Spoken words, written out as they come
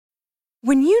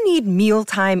When you need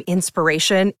mealtime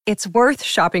inspiration, it's worth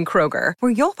shopping Kroger,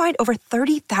 where you'll find over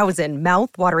 30,000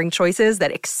 mouth-watering choices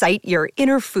that excite your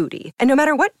inner foodie. And no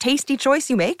matter what tasty choice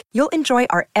you make, you'll enjoy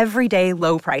our everyday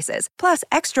low prices, plus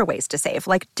extra ways to save,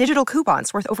 like digital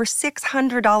coupons worth over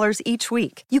 $600 each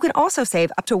week. You can also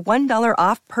save up to $1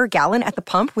 off per gallon at the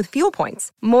pump with fuel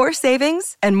points. More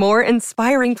savings and more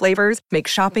inspiring flavors make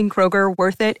shopping Kroger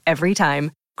worth it every time.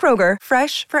 Kroger,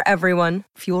 fresh for everyone.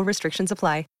 Fuel restrictions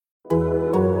apply. All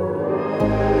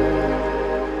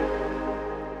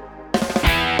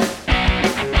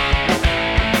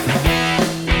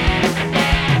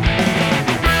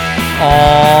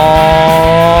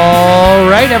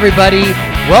right, everybody.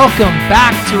 Welcome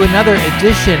back to another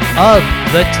edition of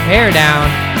The Teardown.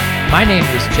 My name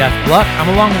is Jeff Gluck. I'm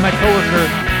along with my coworker,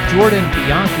 Jordan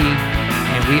Bianchi,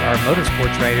 and we are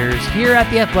motorsports writers here at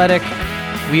The Athletic.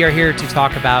 We are here to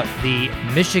talk about the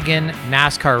Michigan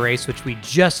NASCAR race, which we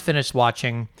just finished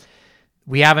watching.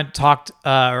 We haven't talked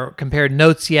or compared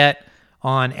notes yet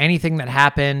on anything that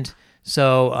happened,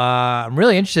 so I'm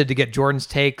really interested to get Jordan's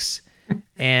takes,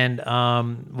 and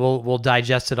we'll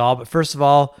digest it all. But first of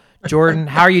all, Jordan,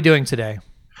 how are you doing today?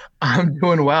 I'm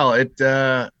doing well.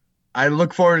 I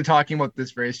look forward to talking about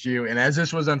this race to you. And as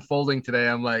this was unfolding today,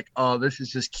 I'm like, oh, this is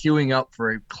just queuing up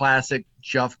for a classic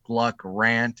Jeff Gluck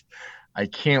rant. I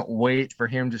can't wait for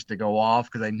him just to go off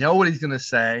because I know what he's going to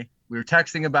say. We were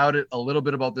texting about it a little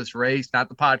bit about this race, not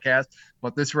the podcast,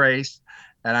 but this race.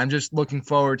 And I'm just looking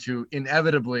forward to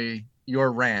inevitably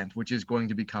your rant, which is going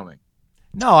to be coming.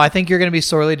 No, I think you're going to be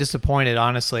sorely disappointed,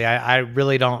 honestly. I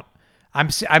really don't. I'm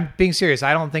being serious.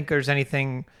 I don't think there's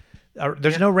anything.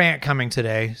 There's no rant coming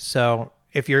today. So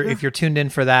if you're tuned in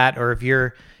for that, or if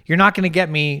you're not going to get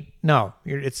me, no,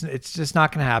 it's just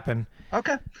not going to happen.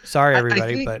 Okay. Sorry,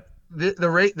 everybody, but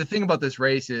the thing about this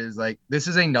race is like this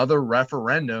is another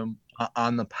referendum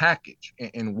on the package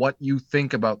and what you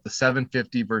think about the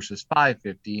 750 versus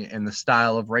 550 and the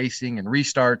style of racing and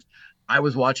restarts. I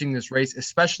was watching this race,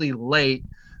 especially late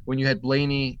when you had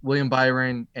Blaney, William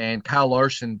Byron, and Kyle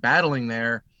Larson battling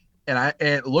there. And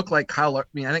it looked like I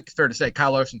think it's fair to say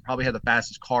Kyle Larson probably had the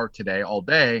fastest car today all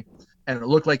day. And it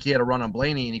looked like he had a run on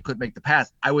Blaney and he couldn't make the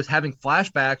pass. I was having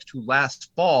flashbacks to last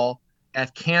fall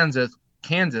at Kansas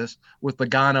with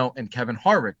Logano and Kevin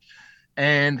Harvick.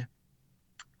 And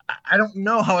I don't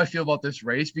know how I feel about this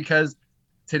race because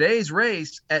today's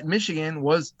race at Michigan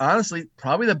was honestly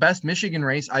probably the best Michigan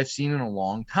race I've seen in a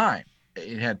long time.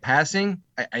 It had passing.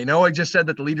 I know I just said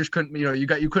that the leaders couldn't,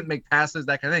 you couldn't make passes,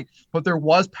 that kind of thing, but there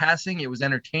was passing. It was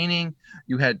entertaining.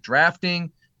 You had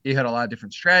drafting. You had a lot of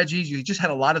different strategies. You just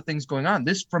had a lot of things going on.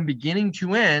 This from beginning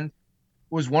to end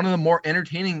was one of the more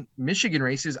entertaining Michigan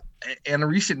races in a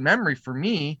recent memory for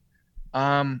me.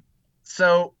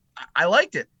 So I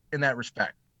liked it in that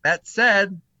respect. That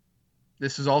said,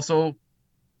 this is also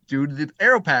due to the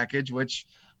aero package, which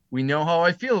we know how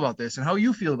I feel about this and how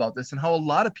you feel about this and how a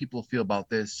lot of people feel about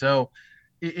this. So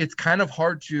it's kind of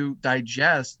hard to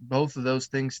digest both of those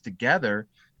things together.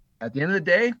 At the end of the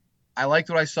day, I liked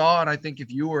what I saw. And I think if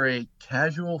you were a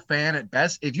casual fan at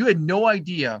best, if you had no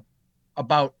idea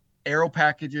about aero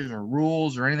packages or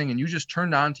rules or anything, and you just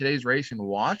turned on today's race and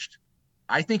watched,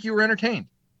 I think you were entertained.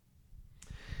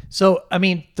 So, I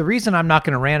mean, the reason I'm not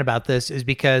going to rant about this is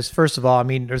because, first of all, I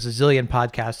mean, there's a zillion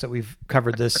podcasts that we've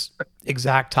covered this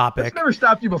exact topic. It's never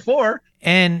stopped you before.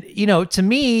 And, to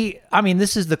me, I mean,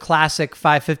 this is the classic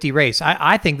 550 race.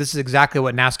 I think this is exactly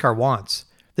what NASCAR wants.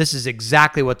 This is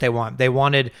exactly what they want. They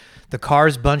wanted the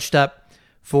cars bunched up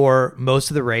for most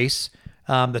of the race.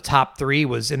 The top three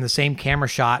was in the same camera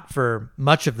shot for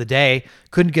much of the day,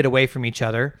 couldn't get away from each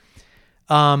other.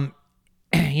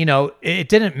 It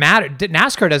didn't matter.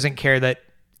 NASCAR doesn't care that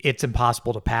it's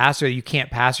impossible to pass or you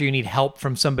can't pass or you need help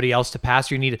from somebody else to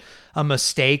pass or you need a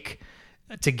mistake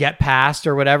to get past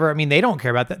or whatever. I mean, they don't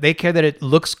care about that. They care that it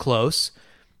looks close.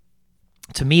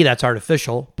 To me, that's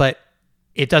artificial, but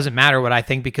it doesn't matter what I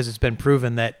think because it's been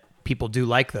proven that people do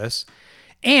like this.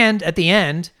 And at the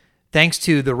end, thanks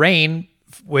to the rain,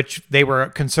 which they were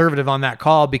conservative on that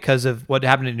call because of what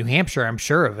happened in New Hampshire, I'm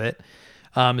sure of it.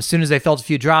 As soon as they felt a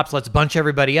few drops, let's bunch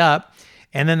everybody up.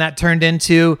 And then that turned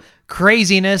into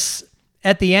craziness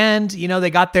at the end. They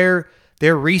got their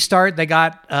restart. They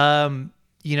got,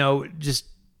 just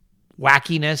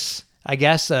wackiness, I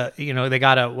guess. They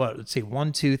got a,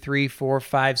 1, 2, 3, 4,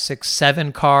 5, 6,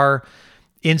 7 car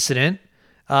incident.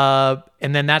 And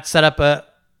then that set up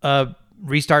a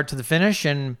restart to the finish.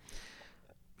 And,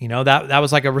 that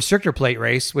was like a restrictor plate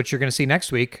race, which you're going to see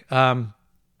next week.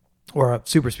 Or a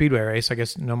super speedway race. I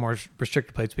guess no more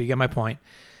restrictor plates, but you get my point.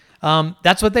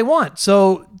 That's what they want.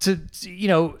 So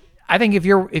I think if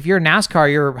you're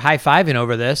NASCAR, you're high-fiving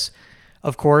over this.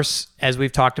 Of course, as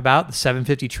we've talked about, the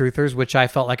 750 Truthers, which I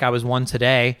felt like I was one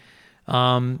today,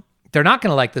 they're not going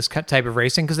to like this type of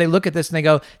racing because they look at this and they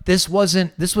go, this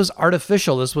was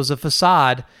artificial. This was a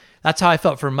facade. That's how I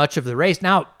felt for much of the race.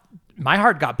 Now, my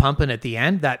heart got pumping at the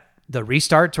end, the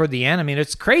restart toward the end. I mean,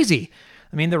 it's crazy.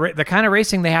 I mean, the kind of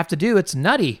racing they have to do, it's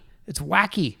nutty. It's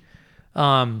wacky.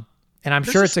 And I'm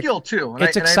sure it's skill too.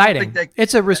 It's exciting.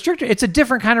 It's a restrictor. It's a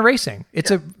different kind of racing.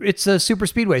 It's a super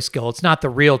speedway skill. It's not the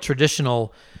real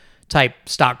traditional type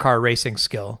stock car racing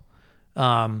skill.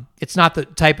 It's not the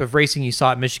type of racing you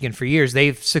saw at Michigan for years.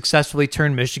 They've successfully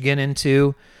turned Michigan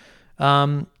into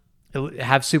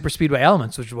have super speedway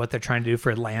elements, which is what they're trying to do for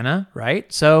Atlanta,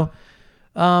 right? So,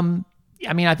 I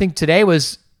mean, I think today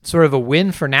was sort of a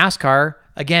win for NASCAR.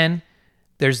 Again,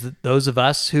 there's those of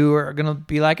us who are going to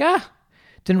be like,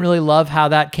 didn't really love how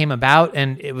that came about,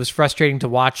 and it was frustrating to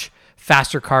watch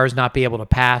faster cars not be able to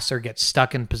pass or get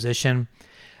stuck in position.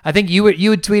 I think you had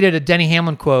tweeted a Denny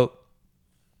Hamlin quote.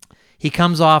 He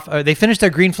comes off, they finished their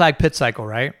green flag pit cycle,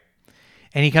 right?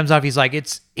 And he comes off, he's like,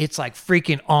 it's like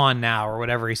freaking on now, or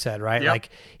whatever he said, right? Yep. Like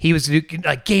he was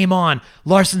like, game on,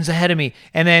 Larson's ahead of me.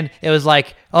 And then it was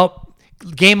like, oh,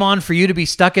 game on for you to be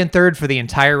stuck in third for the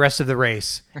entire rest of the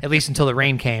race, at least until the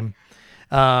rain came.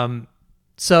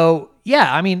 So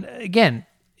yeah, I mean, again,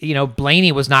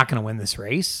 Blaney was not going to win this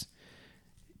race.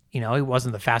 He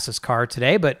wasn't the fastest car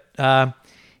today, but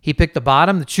he picked the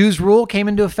bottom. The choose rule came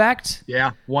into effect.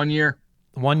 Yeah, 1 year.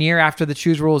 1 year after the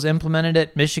choose rule was implemented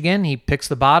at Michigan, he picks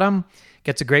the bottom,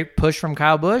 gets a great push from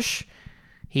Kyle Busch.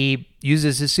 He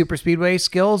uses his super speedway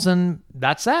skills, and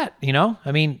that's that.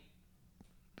 I mean,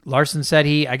 Larson said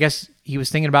I guess he was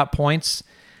thinking about points,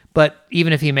 but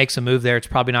even if he makes a move there, it's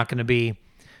probably not going to be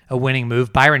a winning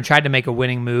move. Byron tried to make a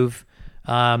winning move.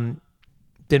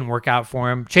 Didn't work out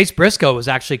for him. Chase Briscoe was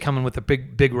actually coming with a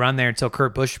big run there until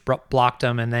Kurt Busch blocked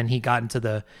him, and then he got into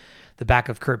the back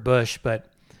of Kurt Busch. But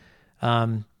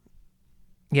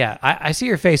yeah, I see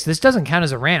your face. This doesn't count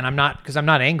as a rant. I'm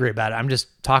not angry about it. I'm just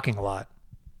talking a lot.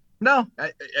 No,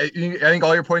 I think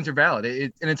all your points are valid.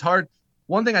 And it's hard.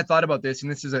 One thing I thought about this,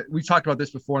 and we've talked about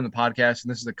this before in the podcast,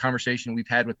 and this is a conversation we've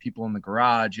had with people in the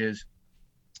garage, is,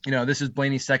 this is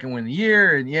Blaney's second win of the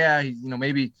year. And yeah,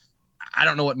 maybe, I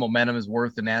don't know what momentum is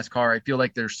worth in NASCAR. I feel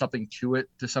like there's something to it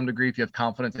to some degree. If you have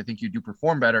confidence, I think you do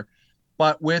perform better.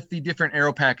 But with the different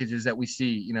aero packages that we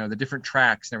see, the different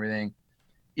tracks and everything,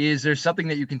 is there something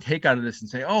that you can take out of this and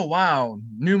say, oh, wow,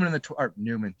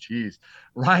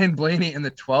 Ryan Blaney and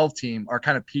the 12 team are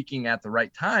kind of peaking at the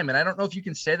right time. And I don't know if you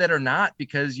can say that or not,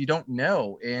 because you don't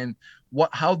know. And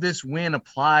how this win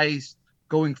applies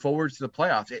going forward to the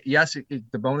playoffs. Yes,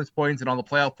 the bonus points and all the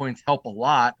playoff points help a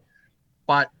lot,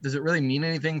 but does it really mean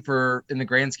anything in the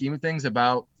grand scheme of things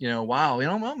about,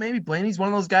 well, maybe Blaney's one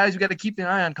of those guys you got to keep an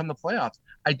eye on come the playoffs.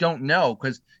 I don't know,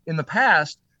 because in the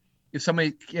past, if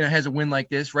somebody has a win like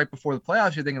this right before the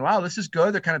playoffs, you're thinking, wow, this is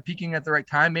good. They're kind of peaking at the right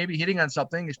time, maybe hitting on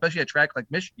something, especially at a track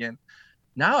like Michigan.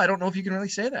 Now, I don't know if you can really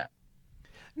say that.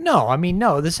 No, I mean,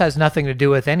 no, this has nothing to do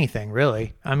with anything,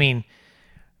 really. I mean,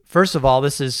 first of all,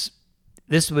 this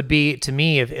would be, to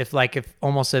me,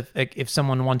 if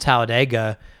someone won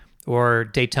Talladega or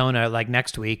Daytona like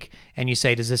next week, and you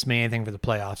say, does this mean anything for the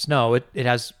playoffs? No, it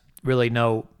has really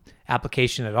no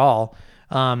application at all.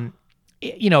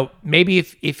 Maybe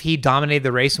if he dominated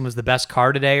the race and was the best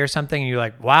car today or something, and you're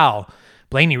like, wow,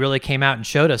 Blaney really came out and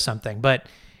showed us something. But,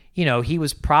 he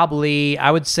was probably,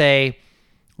 I would say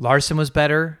Larson was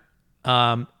better.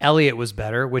 Elliott was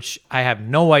better, which I have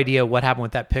no idea what happened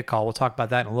with that pit call. We'll talk about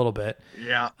that in a little bit.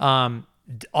 Yeah.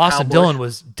 Austin Dillon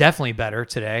was definitely better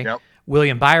today. Yep.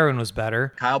 William Byron was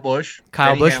better. Kyle Busch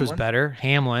was better.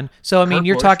 Hamlin. So, I mean,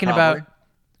 you're talking about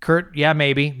Kurt. Yeah,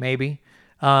 maybe.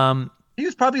 He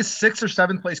was probably a 6th or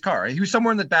 7th place car. He was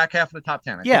somewhere in the back half of the top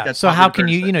 10. I think that's so how can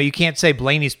you, you can't say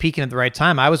Blaney's peaking at the right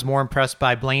time. I was more impressed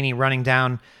by Blaney running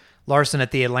down Larson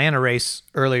at the Atlanta race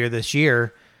earlier this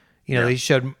year. He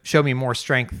showed me more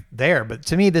strength there. But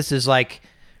to me, this is like,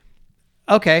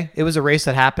 okay, it was a race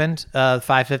that happened.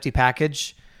 550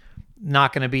 package,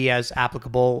 not going to be as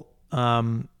applicable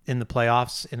in the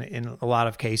playoffs in a lot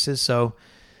of cases. So,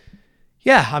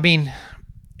 yeah, I mean,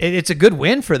 it's a good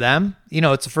win for them.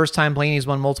 It's the first time Blaney's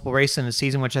won multiple races in a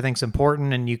season, which I think is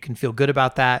important, and you can feel good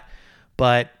about that.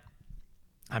 But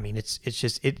I mean, this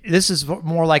is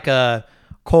more like a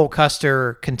Cole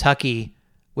Custer, Kentucky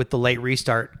with the late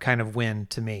restart kind of win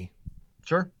to me.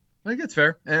 Sure. I think it's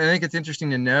fair. And I think it's interesting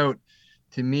to note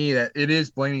to me that it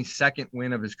is Blaney's second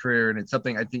win of his career. And it's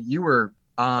something I think you were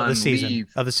on of the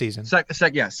season.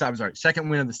 Second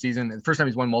win of the season. The first time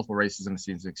he's won multiple races in the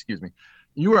season, excuse me.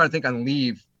 You were, I think, on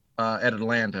leave at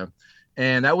Atlanta.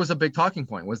 And that was a big talking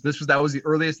point. That was the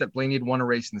earliest that Blaney had won a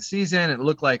race in the season. It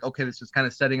looked like, okay, this was kind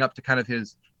of setting up to kind of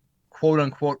his quote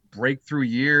unquote breakthrough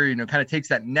year, kind of takes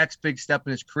that next big step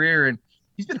in his career. And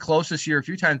he's been close this year a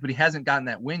few times, but he hasn't gotten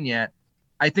that win yet.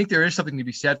 I think there is something to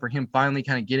be said for him finally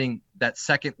kind of getting that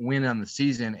second win on the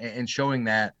season and showing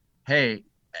that, hey,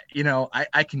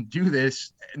 I can do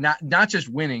this, not just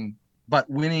winning, but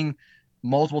winning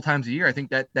multiple times a year. I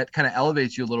think that kind of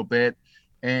elevates you a little bit.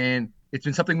 And it's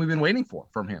been something we've been waiting for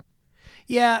from him.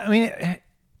 Yeah. I mean,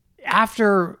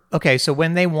 so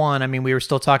when they won, I mean, we were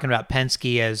still talking about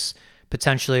Penske as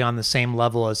potentially on the same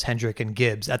level as Hendrick and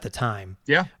Gibbs at the time.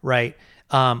 Yeah. Right.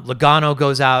 Logano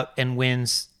goes out and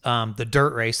wins the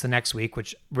dirt race the next week,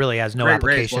 which really has no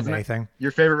application to anything.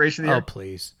 Your favorite race of the year? Oh,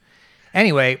 please.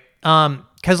 Anyway,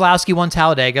 Keselowski won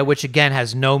Talladega, which again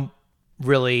has no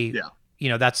really,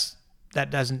 that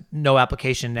doesn't no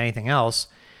application to anything else.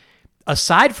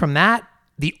 Aside from that,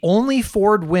 the only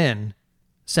Ford win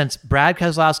since Brad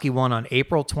Keselowski won on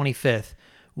April 25th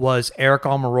was Eric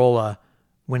Almirola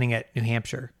winning at New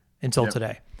Hampshire until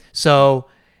today. So,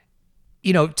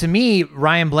 to me,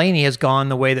 Ryan Blaney has gone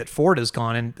the way that Ford has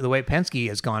gone and the way Penske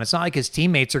has gone. It's not like his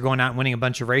teammates are going out and winning a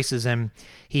bunch of races and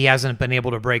he hasn't been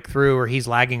able to break through or he's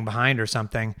lagging behind or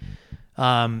something.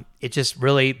 It just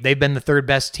really, they've been the third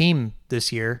best team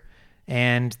this year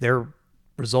and their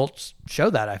results show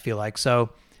that, I feel like. So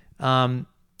I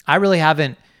really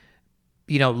haven't,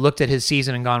 looked at his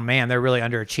season and gone, man, they're really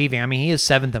underachieving. I mean, he is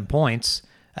 7th in points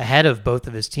ahead of both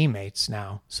of his teammates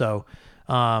now. So,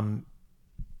 I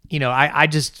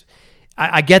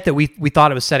get that we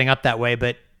thought it was setting up that way,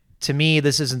 but to me,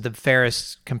 this isn't the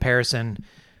fairest comparison.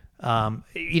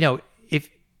 If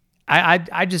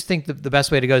I just think the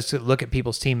best way to go is to look at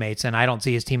people's teammates, and I don't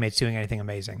see his teammates doing anything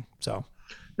amazing. So.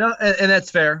 No, and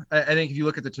that's fair. I think if you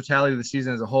look at the totality of the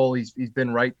season as a whole, he's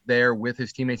been right there with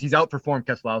his teammates. He's outperformed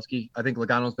Keselowski. I think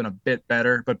Logano's been a bit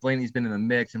better, but Blaney's been in the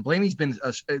mix. And Blaney's been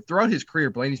throughout his career.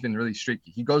 Blaney's been really streaky.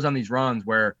 He goes on these runs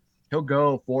where he'll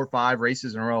go 4 or 5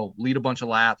 races in a row, lead a bunch of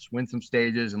laps, win some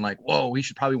stages, and like, whoa, he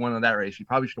should probably win that race. He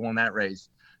probably should have won that race,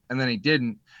 and then he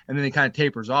didn't, and then he kind of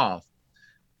tapers off.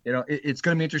 It's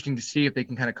going to be interesting to see if they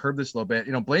can kind of curb this a little bit.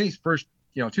 Blaney's first,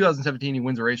 2017, he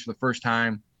wins a race for the first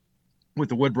time with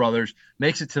the Wood brothers,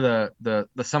 makes it to the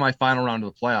semifinal round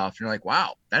of the playoffs. And you're like,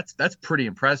 wow, that's pretty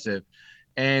impressive.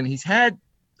 And he's had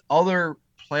other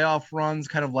playoff runs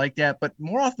kind of like that, but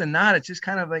more often than not, it's just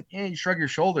kind of like, you shrug your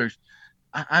shoulders.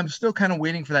 I'm still kind of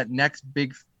waiting for that next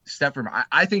big step from him.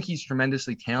 I think he's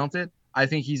tremendously talented. I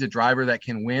think he's a driver that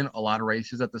can win a lot of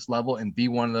races at this level and be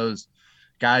one of those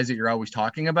guys that you're always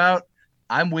talking about.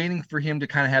 I'm waiting for him to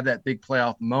kind of have that big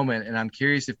playoff moment, and I'm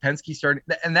curious if Penske started.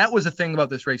 And that was the thing about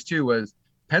this race too, was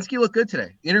Penske looked good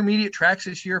today. Intermediate tracks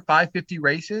this year, 550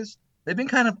 races, they've been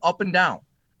kind of up and down.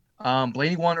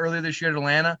 Blaney won earlier this year at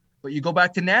Atlanta, but you go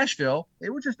back to Nashville, they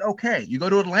were just okay. You go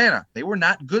to Atlanta, they were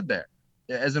not good there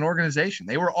as an organization.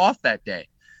 They were off that day.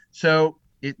 So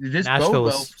Nashville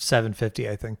was 750,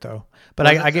 I think, though. But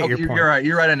I get your point. You're right.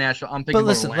 You're right on Nashville. I'm thinking.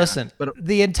 But listen. But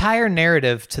the entire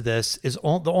narrative to this is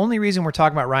the only reason we're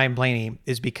talking about Ryan Blaney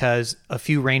is because a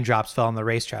few raindrops fell on the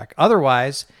racetrack.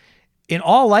 Otherwise, in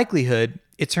all likelihood,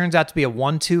 it turns out to be a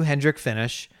 1-2 Hendrick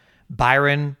finish.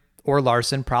 Byron or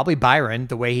Larson, probably Byron,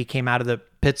 the way he came out of the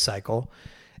pit cycle.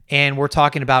 And we're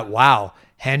talking about, wow,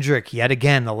 Hendrick yet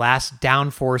again, the last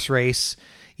downforce race.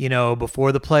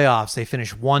 Before the playoffs, they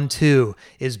finished 1-2.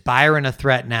 Is Byron a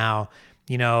threat now?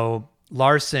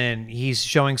 Larson, he's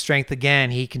showing strength again.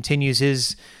 He continues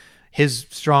his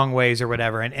strong ways or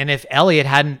whatever. And if Elliott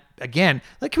hadn't, again,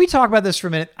 can we talk about this for a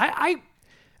minute? I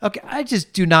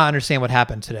just do not understand what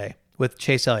happened today with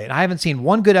Chase Elliott. I haven't seen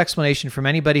one good explanation from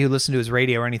anybody who listened to his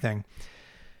radio or anything.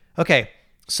 Okay,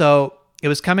 so it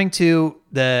was coming to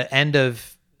the end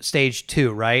of stage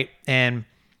 2, right? And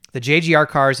the JGR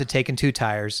cars had taken 2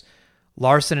 tires.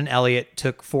 Larson and Elliott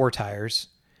took 4 tires.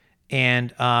 And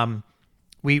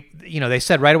they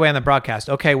said right away on the broadcast,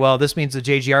 okay, well, this means the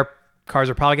JGR cars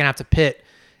are probably going to have to pit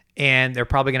and they're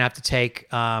probably going to have to take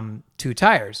 2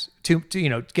 tires to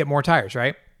get more tires,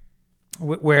 right?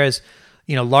 Whereas,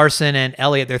 Larson and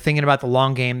Elliott, they're thinking about the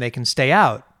long game. They can stay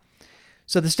out.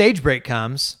 So the stage break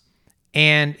comes,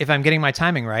 and if I'm getting my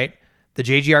timing right, the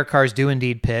JGR cars do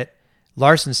indeed pit.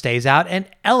 Larson stays out and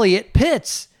Elliott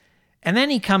pits. And then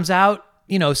he comes out,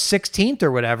 16th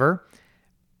or whatever.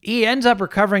 He ends up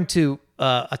recovering to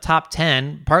a top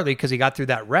 10, partly because he got through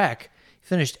that wreck. He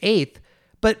finished 8th.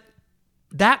 But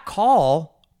that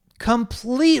call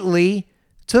completely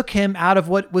took him out of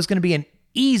what was going to be an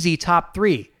easy top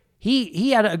 3.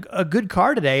 He had a good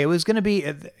car today. It was going to be,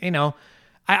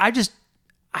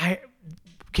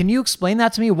 Can you explain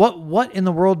that to me? What in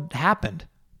the world happened?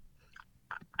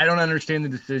 I don't understand the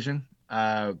decision.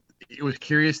 It was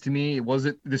curious to me.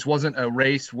 This wasn't a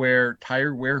race where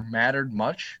tire wear mattered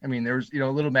much. I mean, there was, a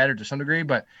little mattered to some degree,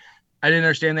 but I didn't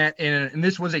understand that. And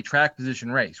this was a track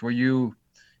position race where you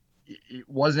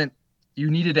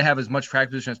needed to have as much track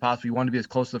position as possible. You wanted to be as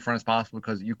close to the front as possible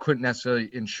because you couldn't necessarily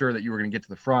ensure that you were going to get to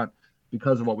the front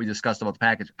because of what we discussed about the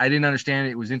package. I didn't understand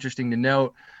it. It was interesting to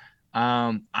note.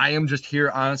 I am just here,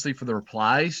 honestly, for the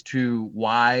replies to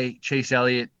why Chase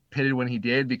Elliott pitted when he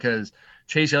did, because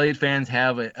Chase Elliott fans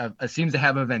seems to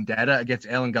have a vendetta against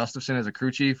Alan Gustafson as a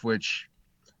crew chief, which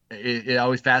it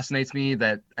always fascinates me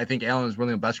that I think Alan is one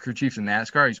of the best crew chiefs in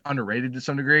NASCAR. He's underrated to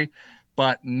some degree,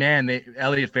 but man,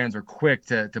 Elliott fans are quick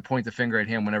to point the finger at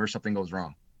him whenever something goes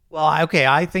wrong. Well, okay,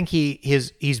 I think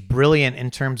he's brilliant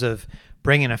in terms of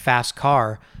bringing a fast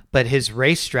car, but his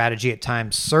race strategy at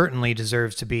times certainly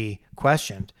deserves to be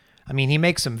questioned. I mean, he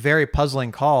makes some very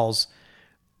puzzling calls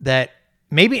that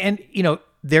maybe, and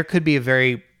there could be a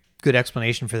very good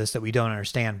explanation for this that we don't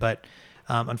understand, but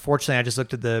unfortunately, I just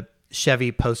looked at the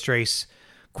Chevy post-race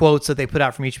quotes that they put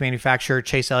out from each manufacturer.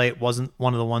 Chase Elliott wasn't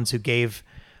one of the ones who gave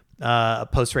a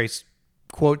post-race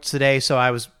quote today, so I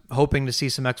was hoping to see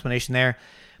some explanation there.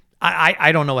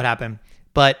 I don't know what happened,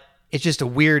 but it's just a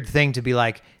weird thing to be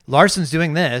like, Larson's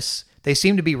doing this. They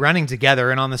seem to be running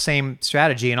together and on the same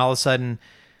strategy, and all of a sudden,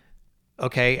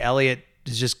 okay, Elliott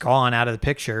is just gone out of the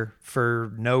picture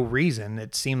for no reason.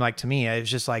 It seemed like to me, it was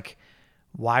just like,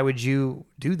 why would you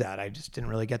do that? I just didn't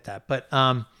really get that. But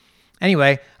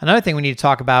anyway, another thing we need to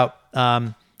talk about,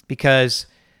 because,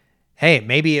 hey,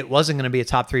 maybe it wasn't going to be a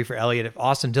top 3 for Elliott if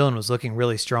Austin Dillon was looking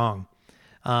really strong.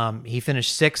 He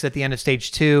finished 6th at the end of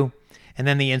stage 2, and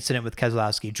then the incident with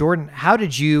Keselowski. Jordan, how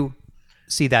did you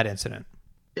see that incident?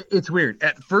 It's weird.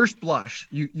 At first blush,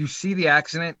 you see the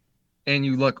accident and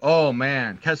you look, oh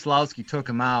man, Keselowski took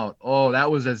him out. Oh, that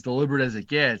was as deliberate as it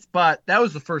gets. But that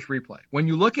was the first replay. When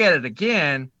you look at it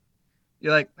again,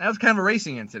 you're like, that was kind of a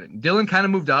racing incident. Dillon kind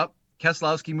of moved up,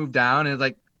 Keselowski moved down, and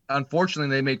like,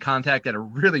 unfortunately, they made contact at a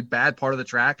really bad part of the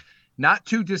track. Not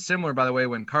too dissimilar, by the way,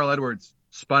 when Carl Edwards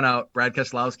spun out Brad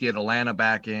Keselowski at Atlanta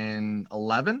back in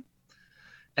 2011.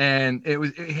 And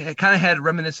it kind of had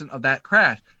reminiscent of that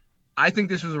crash. I think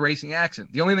this was a racing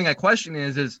accident. The only thing I question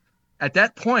is at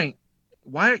that point,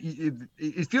 why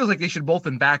it feels like they should both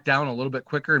been back down a little bit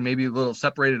quicker and maybe a little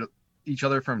separated each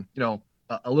other from,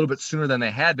 a little bit sooner than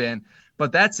they had been.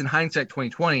 But that's in hindsight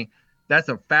 2020. That's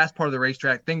a fast part of the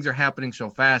racetrack. Things are happening so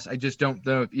fast. I just don't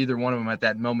know if either one of them at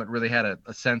that moment really had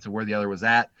a sense of where the other was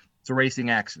at. It's a racing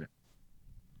accident.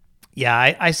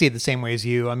 Yeah, I see it the same way as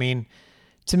you. I mean,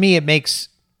 to me, it makes,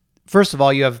 first of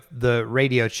all, you have the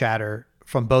radio chatter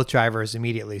from both drivers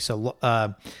immediately. So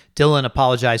Dillon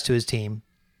apologized to his team.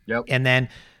 Yep. And then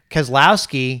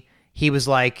Keselowski, he was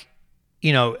like,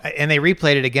 and they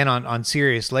replayed it again on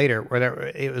Sirius later, where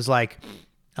it was like,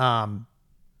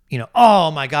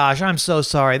 oh my gosh, I'm so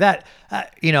sorry that,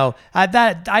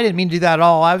 that I didn't mean to do that at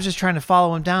all. I was just trying to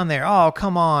follow him down there. Oh,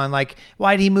 come on. Like,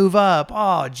 why did he move up?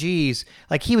 Oh, geez.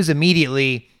 Like, he was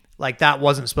immediately like, that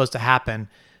wasn't supposed to happen.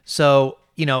 So,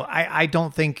 I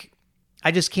don't think,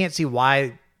 I just can't see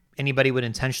why anybody would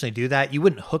intentionally do that. You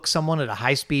wouldn't hook someone at a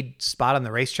high speed spot on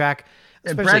the racetrack,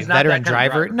 especially a veteran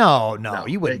driver. No,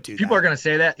 you wouldn't do that. People are going to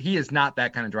say that. He is not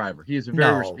that kind of driver. He is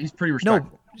he's pretty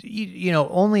respectful.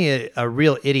 Only a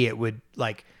real idiot would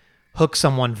like hook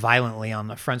someone violently on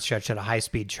the front stretch at a high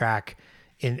speed track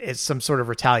in some sort of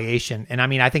retaliation. And I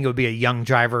mean, I think it would be a young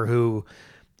driver who,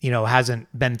 hasn't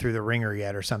been through the ringer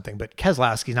yet or something, but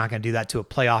Keselowski's not going to do that to a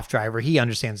playoff driver. He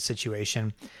understands the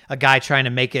situation, a guy trying to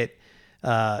make it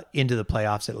into the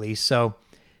playoffs at least. So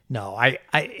no,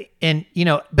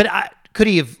 could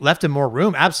he have left him more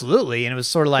room? Absolutely. And it was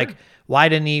sort of like, why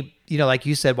didn't he, like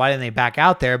you said, why didn't they back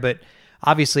out there? But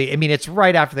obviously, I mean, it's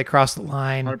right after they cross the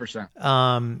line.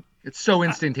 100%. It's so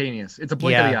instantaneous. It's a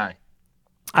blink of the eye.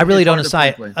 I really don't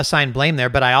assign blame there,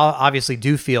 but I obviously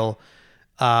do feel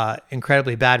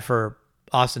incredibly bad for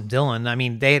Austin Dillon. I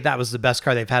mean, that was the best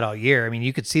car they've had all year. I mean,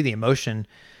 you could see the emotion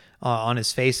on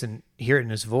his face and hear it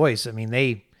in his voice. I mean,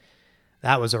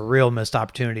 that was a real missed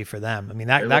opportunity for them. I mean,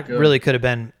 that really could have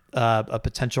been a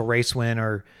potential race win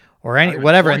or any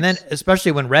whatever. Points. And then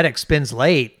especially when Reddick spins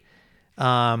late,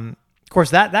 of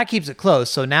course that keeps it close.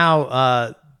 So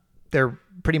now they're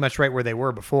pretty much right where they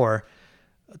were before.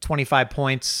 25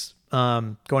 points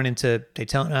going into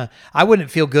Daytona. I wouldn't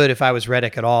feel good if I was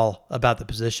Reddick at all about the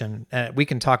position. We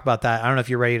can talk about that. I don't know if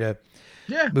you're ready to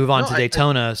move on to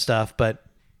Daytona stuff, but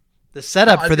the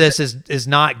setup for this is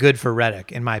not good for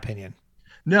Reddick, in my opinion.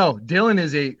 No, Dylan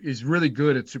is really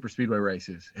good at super speedway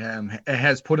races.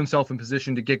 Has put himself in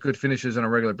position to get good finishes on a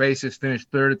regular basis. Finished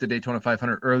third at the Daytona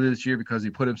 500 earlier this year because he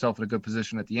put himself in a good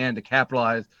position at the end to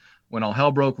capitalize when all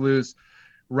hell broke loose.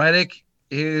 Reddick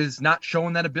is not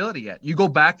showing that ability yet. You go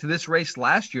back to this race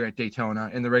last year at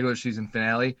Daytona in the regular season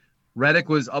finale. Reddick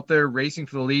was up there racing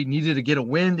for the lead, needed to get a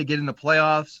win to get in the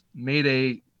playoffs,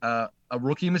 made a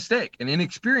rookie mistake, an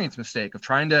inexperienced mistake of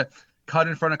trying to cut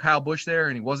in front of Kyle Busch there,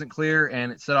 and he wasn't clear,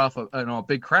 and it set off a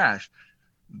big crash.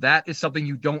 That is something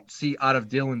you don't see out of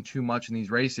Dylan too much in these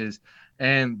races.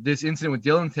 And this incident with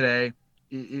Dylan today,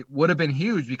 it would have been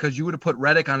huge because you would have put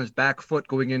Reddick on his back foot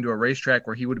going into a racetrack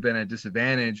where he would have been at a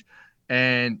disadvantage,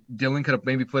 and Dylan could have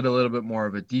maybe played a little bit more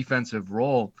of a defensive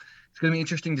role. It's going to be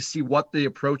interesting to see what the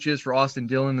approach is for Austin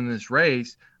Dillon in this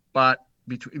race, but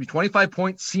 25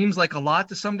 points seems like a lot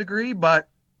to some degree, but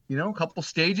a couple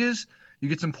stages, you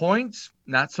get some points,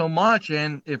 not so much.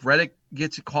 And if Reddick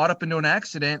gets caught up into an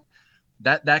accident,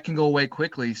 that can go away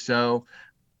quickly. So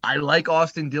I like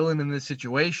Austin Dillon in this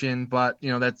situation, but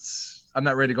I'm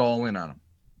not ready to go all in on him.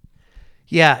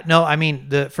 Yeah, no, I mean,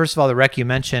 first of all, the wreck you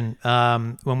mentioned,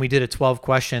 when we did a 12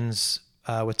 questions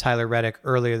with Tyler Reddick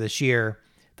earlier this year,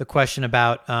 the question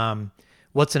about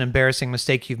what's an embarrassing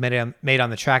mistake you've made on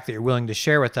the track that you're willing to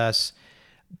share with us,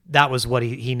 that was what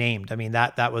he named. I mean,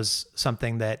 that was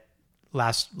something that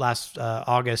last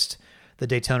August, the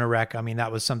Daytona wreck, I mean,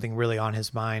 that was something really on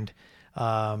his mind.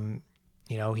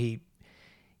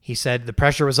 He said the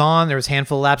pressure was on, there was a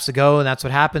handful of laps to go, and that's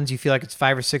what happens. You feel like it's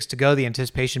 5 or 6 to go. The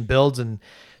anticipation builds, and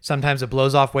sometimes it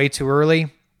blows off way too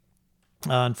early.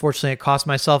 Unfortunately, it cost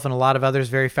myself and a lot of others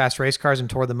very fast race cars and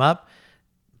tore them up.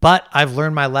 But I've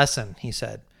learned my lesson, he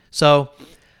said. So,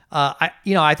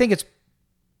 I think it's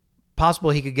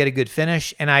possible he could get a good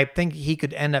finish, and I think he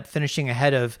could end up finishing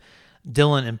ahead of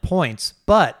Dylan in points.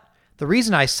 But the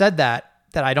reason I said that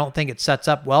I don't think it sets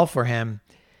up well for him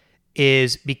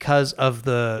is because of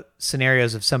the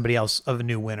scenarios of somebody else, of a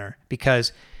new winner.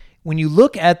 Because when you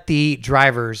look at the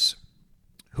drivers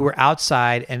who are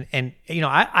outside, and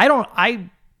I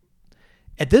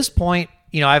at this point,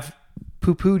 I've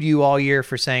poo-pooed you all year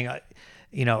for saying, how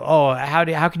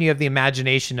can you have the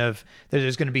imagination of that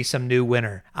there's going to be some new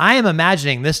winner? I am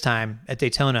imagining this time at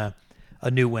Daytona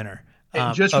a new winner.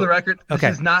 Just for the record, this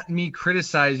is not me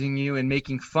criticizing you and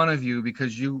making fun of you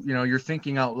because you're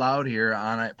thinking out loud here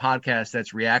on a podcast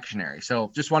that's reactionary. So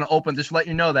just want to just let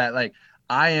you know that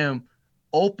I am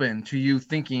open to you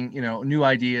thinking, new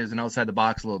ideas and outside the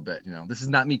box a little bit. This is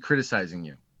not me criticizing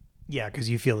you. Yeah, because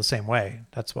you feel the same way.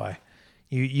 That's why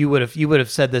you would have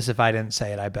said this if I didn't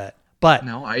say it, I bet. But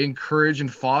no, I encourage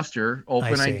and foster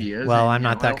open ideas. Well, and, I'm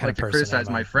not that kind of person. To criticize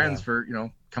my friends for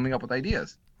coming up with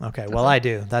ideas. Okay, well, I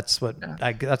do. That's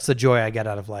that's the joy I get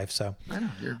out of life. So I know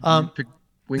you pick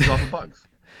wings off of bugs.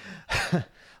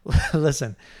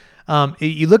 Listen,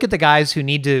 you look at the guys who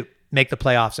need to make the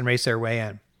playoffs and race their way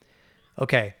in.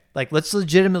 Okay, let's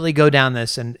legitimately go down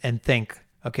this and think.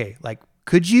 Okay,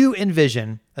 could you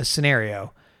envision a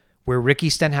scenario where Ricky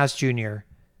Stenhouse Jr.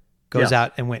 goes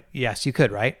out and win? Yes, you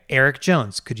could, right? Eric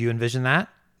Jones, could you envision that?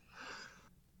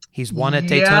 He's won at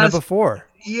Daytona before.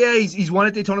 Yeah, he's won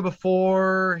at Daytona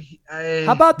before.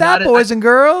 How about that, boys and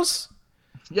girls?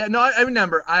 Yeah, no, I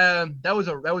remember. That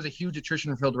was a huge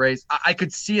attrition-filled race. I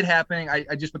could see it happening.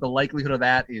 I just, but the likelihood of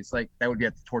that is that would be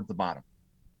towards the bottom.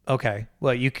 Okay,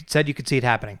 well, you said you could see it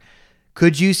happening.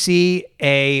 Could you see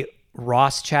a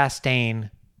Ross Chastain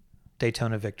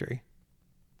Daytona victory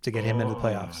to get him into the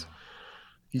playoffs?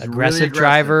 He's aggressive really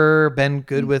driver, been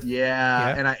good with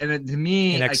and to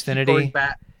me, in Xfinity. I keep going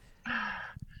back.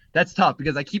 That's tough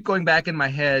because I keep going back in my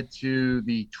head to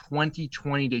the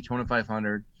 2020 Daytona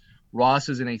 500. Ross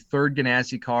is in a third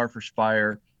Ganassi car for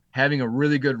Spire, having a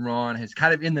really good run. He's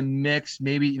kind of in the mix.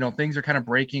 Maybe, things are kind of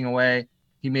breaking away.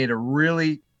 He made a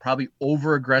really probably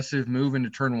over-aggressive move into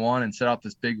turn one and set off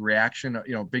this big reaction,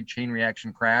 big chain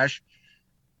reaction crash.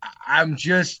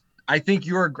 I think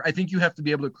you have to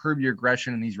be able to curb your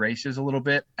aggression in these races a little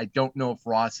bit. I don't know if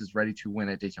Ross is ready to win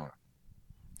at Daytona.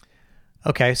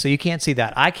 Okay, so you can't see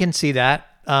that. I can see that.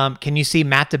 Can you see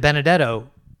Matt DiBenedetto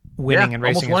winning and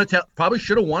racing? Probably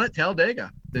should have won at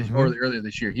Talladega earlier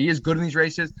this year. He is good in these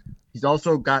races. He's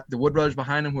also got the Wood brothers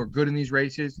behind him who are good in these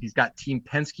races. He's got Team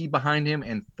Penske behind him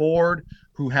and Ford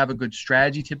who have a good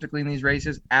strategy typically in these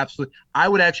races. Absolutely. I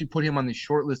would actually put him on the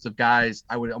short list of guys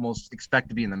I would almost expect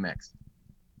to be in the mix.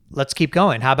 Let's keep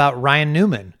going. How about Ryan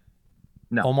Newman?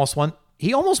 No.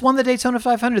 He almost won the Daytona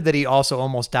 500 that he also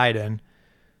almost died in.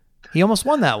 He almost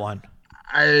won that one.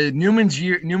 Newman's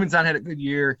not had a good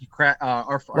year. What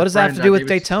does that have to do with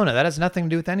Daytona? That has nothing to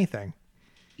do with anything.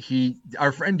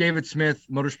 our friend David Smith,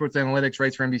 Motorsports Analytics,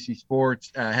 writes for NBC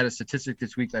Sports, had a statistic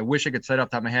this week. I wish I could cite off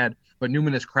the top of my head, but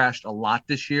Newman has crashed a lot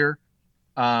this year.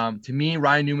 To me,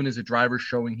 Ryan Newman is a driver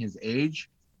showing his age.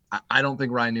 I don't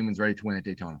think Ryan Newman's ready to win at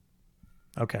Daytona.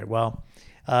 Okay, well,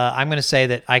 I'm going to say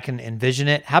that I can envision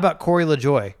it. How about Corey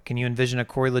LaJoie? Can you envision a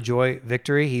Corey LaJoie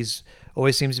victory? He's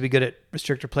always seems to be good at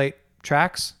restrictor plate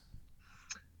tracks.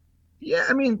 Yeah,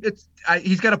 I mean,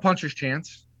 he's got a puncher's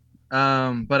chance.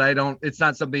 But it's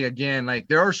not something, again, like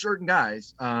there are certain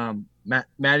guys,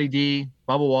 Matty D,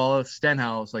 Bubba Wallace,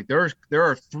 Stenhouse, like there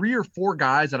are 3 or 4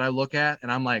 guys that I look at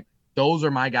and I'm like, those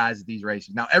are my guys at these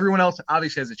races. Now, everyone else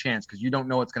obviously has a chance because you don't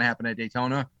know what's going to happen at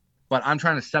Daytona, but I'm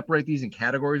trying to separate these in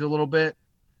categories a little bit,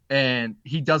 and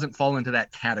he doesn't fall into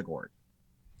that category.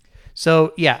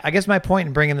 So, yeah, I guess my point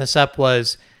in bringing this up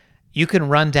was you can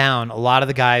run down a lot of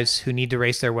the guys who need to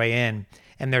race their way in,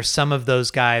 and there's some of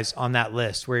those guys on that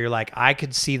list where you're like, I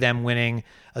could see them winning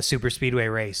a super speedway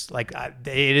race. Like,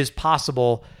 it is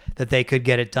possible that they could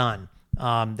get it done.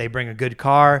 They bring a good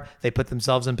car. They put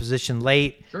themselves in position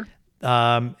late. Sure.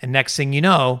 And next thing you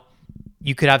know,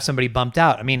 you could have somebody bumped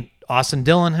out. I mean, Austin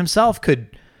Dillon himself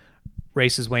could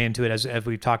race his way into it, as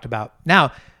we've talked about.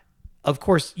 Now, of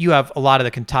course, you have a lot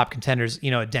of the top contenders,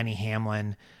 Denny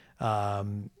Hamlin, I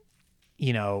don't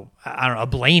know,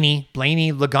 Blaney,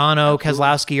 Logano,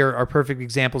 Keselowski are perfect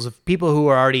examples of people who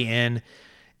are already in,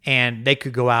 and they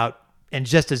could go out and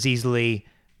just as easily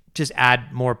just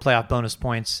add more playoff bonus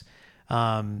points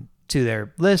to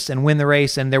their list and win the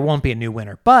race, and there won't be a new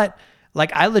winner. But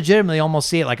like, I legitimately almost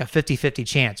see it like a 50-50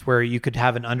 chance where you could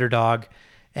have an underdog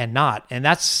and not. And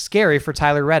that's scary for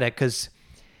Tyler Reddick because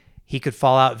he could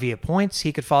fall out via points.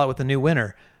 He could fall out with a new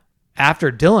winner.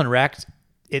 After Dillon wrecked,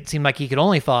 it seemed like he could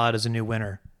only fall out as a new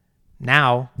winner.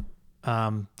 Now,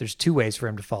 there's 2 ways for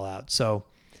him to fall out. So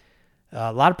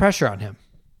a lot of pressure on him.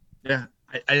 Yeah.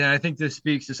 I think this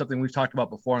speaks to something we've talked about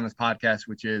before on this podcast,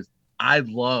 which is I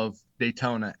love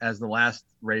Daytona as the last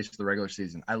race of the regular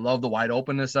season. I love the wide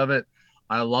openness of it.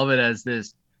 I love it as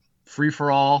this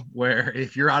free-for-all where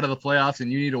if you're out of the playoffs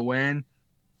and you need to win,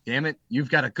 damn it, you've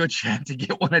got a good shot to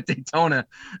get one at Daytona.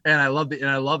 And I love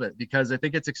it because I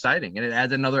think it's exciting and it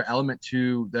adds another element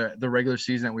to the regular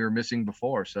season that we were missing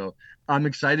before. So I'm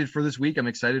excited for this week. I'm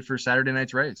excited for Saturday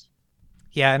night's race.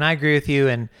 Yeah, and I agree with you.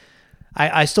 And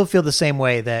I still feel the same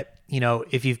way that,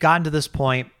 if you've gotten to this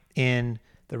point in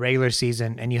the regular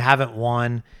season and you haven't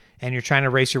won and you're trying to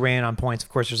race your way in on points, of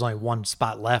course, there's only 1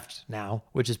 spot left now,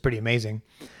 which is pretty amazing.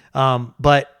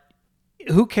 But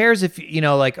who cares if, you're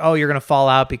going to fall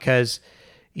out because,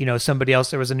 somebody else,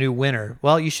 there was a new winner.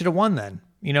 Well, you should have won then.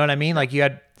 You know what I mean? Like, you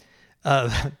had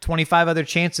 25 other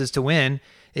chances to win.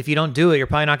 If you don't do it, you're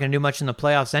probably not going to do much in the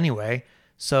playoffs anyway.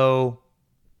 So,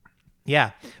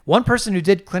 yeah. One person who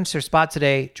did clinch their spot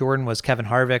today, Jordan, was Kevin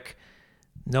Harvick.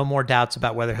 No more doubts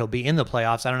about whether he'll be in the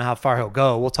playoffs. I don't know how far he'll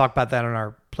go. We'll talk about that on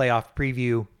our playoff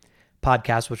preview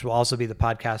podcast, which will also be the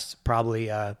podcast probably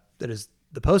that is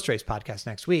the post-race podcast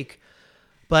next week.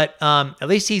 But at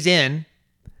least he's in.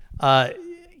 I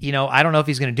don't know if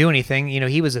he's going to do anything.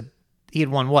 He had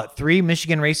won 3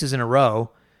 Michigan races in a row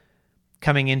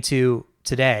coming into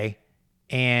today,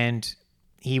 and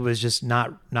he was just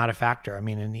not a factor. I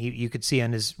mean, and you could see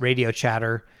on his radio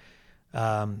chatter,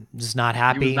 just not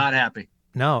happy. He was not happy.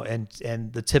 No, and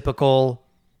the typical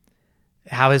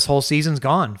how his whole season's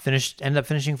gone. Ended up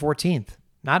finishing 14th.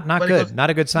 Not good. Not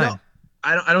a good sign. No,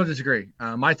 I don't disagree.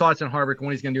 My thoughts on Harvick and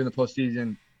what he's going to do in the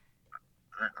postseason.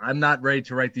 I'm not ready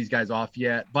to write these guys off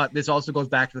yet, but this also goes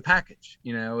back to the package.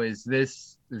 Is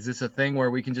this a thing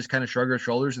where we can just kind of shrug our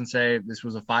shoulders and say this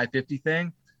was a 550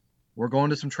 thing? We're going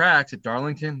to some tracks at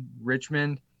Darlington,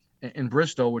 Richmond, and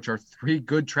Bristol, which are 3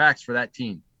 good tracks for that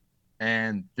team.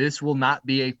 And this will not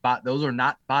be those are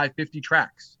not 550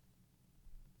 tracks.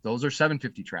 Those are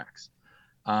 750 tracks.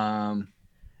 I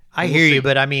hear you,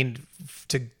 but I mean,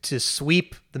 to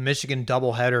sweep the Michigan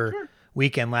doubleheader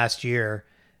weekend last year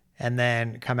and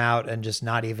then come out and just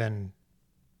not even,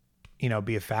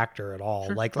 be a factor at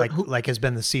all, like has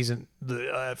been the season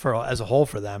as a whole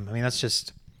for them. I mean, that's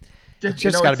just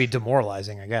got to be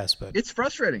demoralizing, I guess. But it's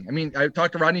frustrating. I mean, I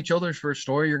talked to Rodney Childers for a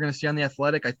story you're going to see on The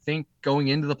Athletic, I think, going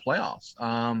into the playoffs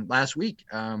last week.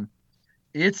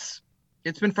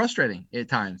 It's been frustrating at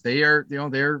times.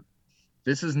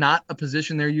 This is not a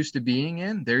position they're used to being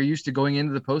in. They're used to going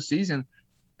into the postseason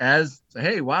as,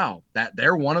 hey, wow, that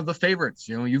they're one of the favorites.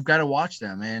 You've got to watch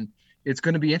them, and it's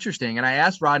going to be interesting. And I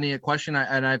asked Rodney a question,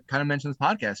 and I kind of mentioned this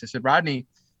podcast. I said, Rodney,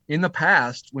 in the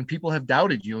past, when people have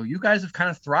doubted you, you guys have kind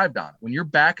of thrived on it. When your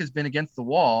back has been against the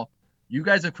wall, You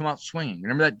guys have come out swinging.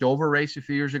 Remember that Dover race a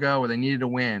few years ago where they needed to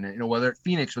win? You know, whether at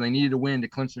Phoenix where they needed to win to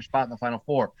clinch their spot in the Final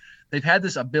Four. They've had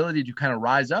this ability to kind of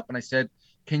rise up. And I said,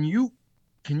 can you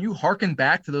hearken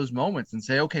back to those moments and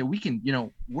say, okay, we can, you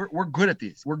know, we're good at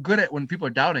these. We're good at when people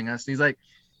are doubting us. And he's like,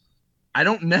 I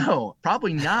don't know,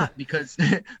 probably not, because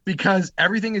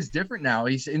everything is different now.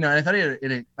 He's, you know, I thought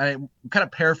I'm kind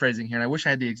of paraphrasing here, and I wish I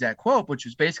had the exact quote, which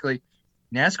is basically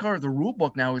NASCAR, the rule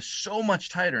book now is so much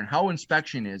tighter, and how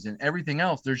inspection is and everything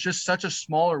else. There's just such a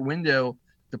smaller window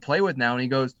to play with now. And he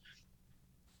goes,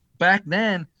 back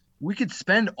then we could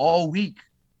spend all week,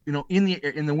 you know, in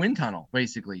the wind tunnel,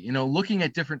 basically, you know, looking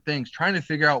at different things, trying to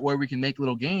figure out where we can make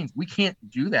little gains. We can't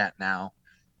do that now.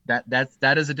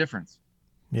 That is a difference.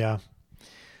 Yeah.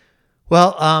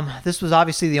 Well, this was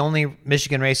obviously the only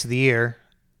Michigan race of the year.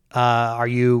 Are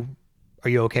you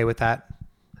okay with that?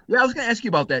 Yeah, I was going to ask you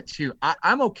about that too.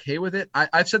 I'm okay with it.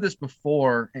 I've said this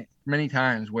before many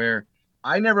times where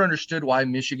I never understood why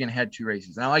Michigan had 2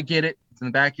 races. Now I get it. It's in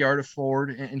the backyard of Ford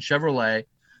and Chevrolet,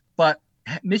 but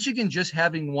Michigan just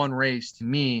having 1 race to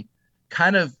me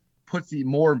kind of puts the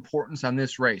more importance on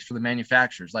this race for the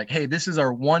manufacturers. Like, hey, this is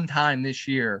our one time this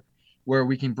year where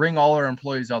we can bring all our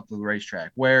employees out to the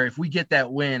racetrack, where if we get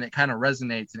that win, it kind of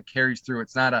resonates and it carries through.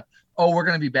 It's not we're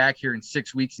going to be back here in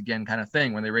 6 weeks again kind of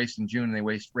thing when they raced in June and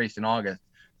they raced in August.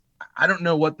 I don't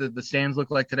know what the stands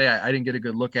look like today. I didn't get a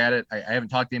good look at it. I haven't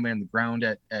talked to anybody on the ground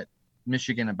at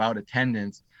Michigan about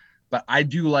attendance, but I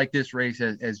do like this race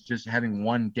as just having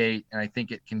 1 date, and I think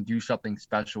it can do something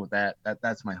special with that.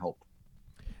 That's my hope.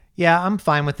 Yeah, I'm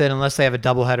fine with it unless they have a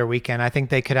doubleheader weekend. I think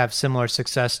they could have similar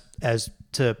success as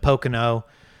to Pocono,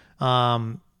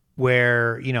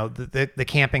 where, you know, the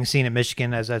camping scene at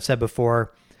Michigan, as I've said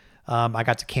before, I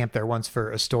got to camp there once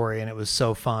for a story, and it was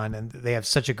so fun. And they have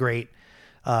such a great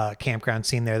campground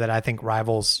scene there that I think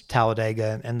rivals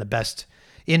Talladega and the best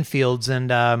infields.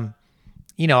 And,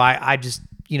 you know, I just,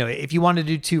 you know, if you want to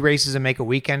do 2 races and make a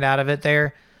weekend out of it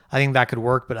there, I think that could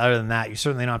work. But other than that, you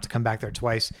certainly don't have to come back there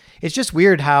twice. It's just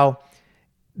weird how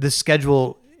the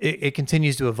schedule, it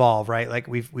continues to evolve, right? Like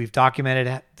we've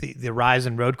documented the rise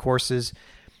in road courses.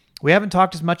 We haven't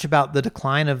talked as much about the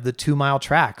decline of the 2-mile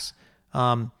tracks.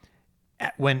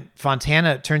 When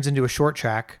Fontana turns into a short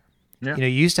track, you know, you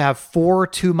used to have 4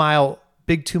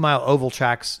 big 2-mile oval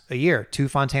tracks a year, 2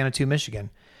 Fontana, 2 Michigan.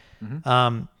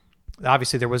 Mm-hmm.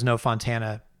 Obviously there was no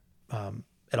Fontana,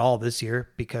 at all this year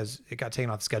because it got taken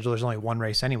off the schedule. There's only 1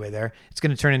 race anyway there. It's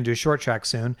going to turn into a short track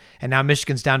soon. And now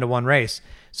Michigan's down to 1 race.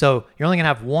 So you're only going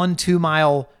to have 1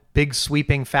 2-mile big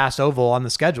sweeping fast oval on the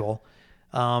schedule.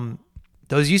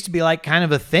 Those used to be like kind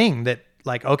of a thing that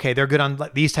like, okay, they're good on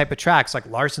these type of tracks. Like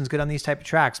Larson's good on these type of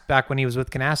tracks back when he was with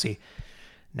Ganassi.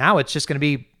 Now it's just going to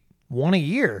be 1 a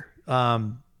year,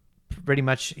 pretty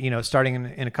much, you know, starting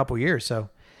in a couple years. So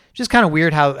just kind of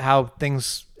weird how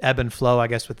things ebb and flow, I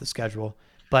guess, with the schedule.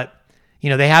 But, you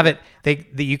know, they have it,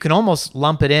 you can almost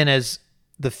lump it in as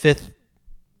the 5th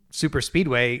super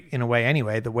speedway in a way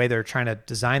anyway, the way they're trying to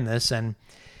design this. And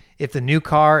if the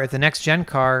next gen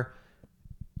car,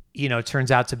 you know,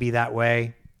 turns out to be that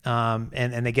way,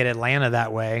 and they get Atlanta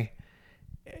that way,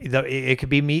 it could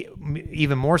be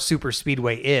even more super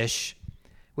speedway-ish,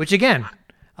 which again,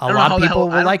 a lot of people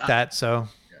will like that. So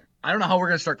I don't know how we're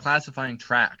going to start classifying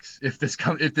tracks if this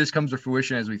comes to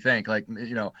fruition as we think. Like,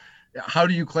 you know, how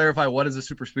do you clarify what is a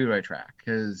super speedway track?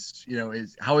 Because, you know,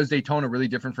 how is Daytona really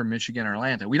different from Michigan or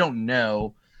Atlanta? We don't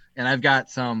know, and I got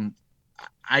some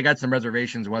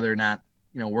reservations whether or not,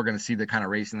 you know, we're going to see the kind of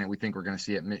racing that we think we're going to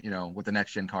see at, you know, with the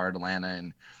next gen car at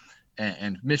Atlanta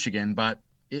and Michigan. But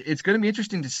it's going to be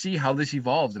interesting to see how this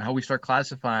evolves and how we start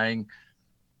classifying,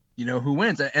 you know, who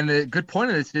wins. And the good point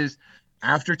of this is,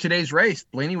 after today's race,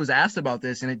 Blaney was asked about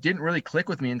this, and it didn't really click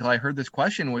with me until I heard this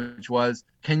question, which was,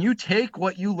 can you take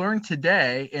what you learned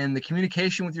today and the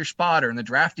communication with your spotter and the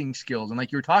drafting skills, and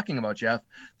like you were talking about, Jeff,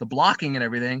 the blocking and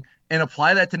everything, and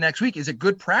apply that to next week? Is it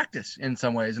good practice in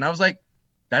some ways? And I was like,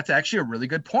 that's actually a really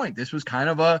good point. This was kind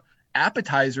of a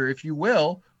appetizer, if you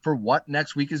will, for what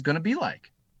next week is going to be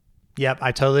like. Yep,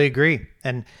 I totally agree.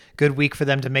 And good week for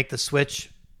them to make the switch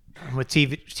with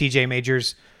TJ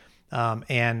Majors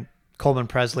and Coleman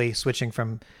Presley switching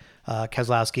from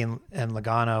Keselowski and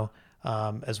Logano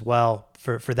as well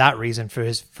for that reason,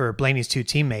 for Blaney's 2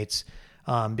 teammates,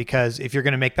 because if you're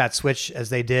going to make that switch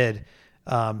as they did,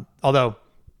 although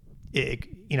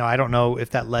you know, I don't know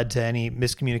if that led to any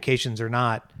miscommunications or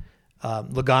not.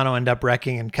 Logano ended up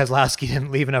wrecking and Keselowski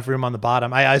didn't leave enough room on the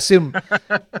bottom. I assume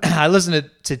I listened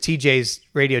to TJ's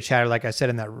radio chatter, like I said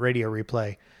in that radio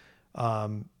replay.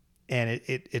 and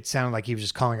it sounded like he was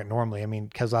just calling it normally. I mean,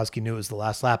 Keselowski knew it was the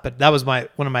last lap, but that was one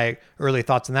of my early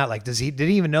thoughts on that. Like, did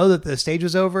he even know that the stage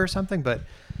was over or something? But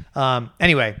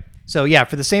anyway, so yeah,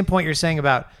 for the same point you're saying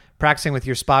about practicing with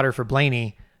your spotter for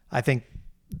Blaney, I think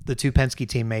the two Penske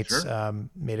teammates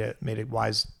made a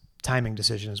wise timing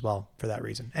decision as well for that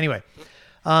reason. Anyway,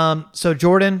 so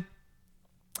Jordan,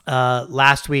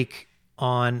 last week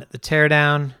on the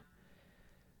teardown,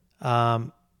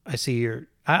 I see you're.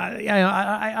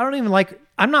 I don't even like.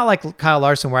 I'm not like Kyle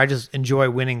Larson where I just enjoy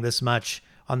winning this much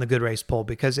on the Good Race poll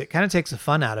because it kind of takes the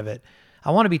fun out of it.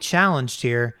 I want to be challenged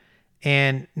here,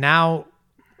 and now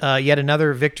yet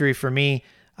another victory for me.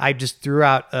 I just threw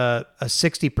out a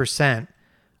 60%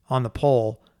 on the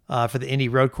poll for the Indy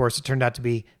Road Course. It turned out to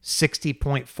be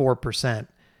 60.4%.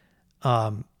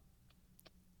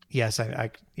 Yes,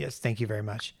 yes, thank you very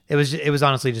much. It was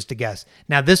honestly just a guess.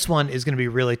 Now this one is going to be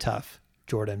really tough,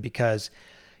 Jordan, because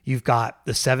you've got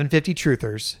the 750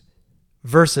 truthers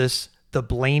versus the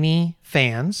Blaney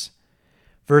fans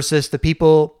versus the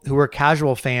people who were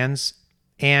casual fans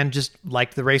and just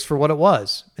liked the race for what it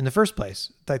was in the first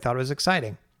place. They thought it was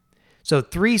exciting. So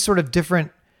three sort of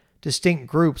different, distinct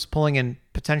groups pulling in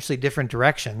potentially different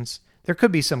directions. There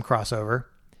could be some crossover,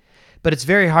 but it's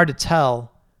very hard to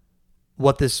tell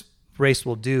what this race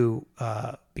will do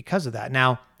because of that.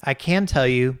 Now, I can tell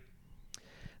you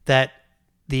that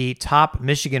the top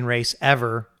Michigan race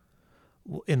ever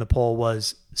in the poll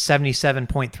was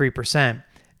 77.3%,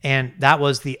 and that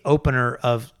was the opener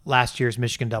of last year's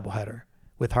Michigan doubleheader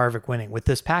with Harvick winning with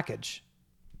this package.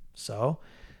 So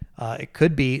it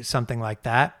could be something like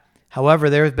that. However,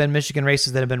 there have been Michigan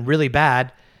races that have been really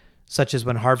bad, such as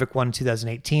when Harvick won in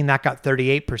 2018. That got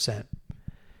 38%.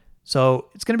 So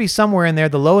it's going to be somewhere in there.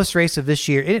 The lowest race of this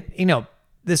year,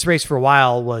 this race for a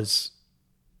while was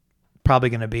probably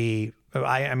going to be,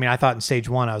 I thought in stage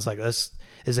one, I was like, this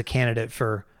is a candidate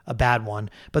for a bad one.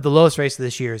 But the lowest race of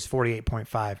this year is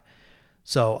 48.5.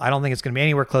 So I don't think it's going to be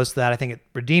anywhere close to that. I think it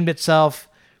redeemed itself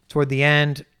toward the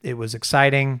end. It was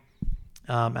exciting.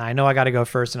 And I know I got to go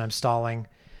first and I'm stalling.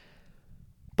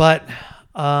 But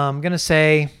I'm going to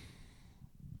say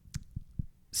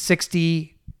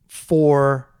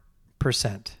 64%.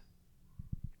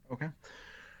 Okay.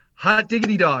 Hot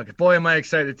diggity dog. Boy, am I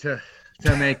excited to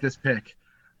make this pick.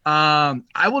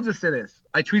 I will just say this.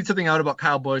 I tweeted something out about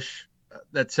Kyle Busch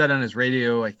that said on his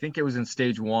radio, I think it was in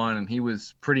stage one, and he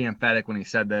was pretty emphatic when he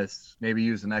said this, maybe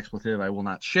used an expletive I will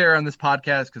not share on this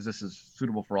podcast because this is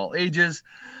suitable for all ages.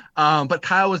 But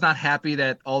Kyle was not happy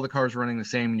that all the cars were running the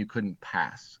same and you couldn't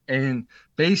pass. And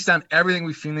based on everything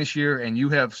we've seen this year, and you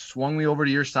have swung me over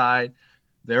to your side,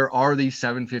 there are these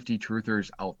 750 truthers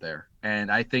out there.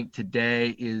 And I think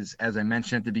today is, as I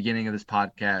mentioned at the beginning of this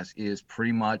podcast, is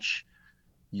pretty much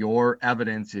your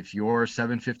evidence. If you're a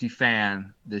 750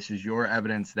 fan, this is your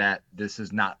evidence that this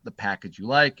is not the package you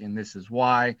like. And this is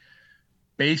why,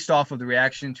 based off of the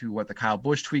reaction to what the Kyle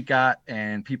Busch tweet got,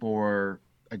 and people were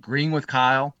agreeing with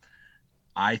Kyle,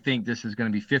 I think this is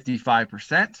going to be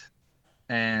 55%.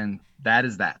 And that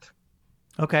is that.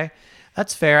 Okay.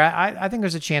 That's fair. I think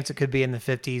there's a chance it could be in the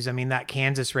 50s. I mean, that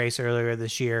Kansas race earlier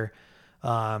this year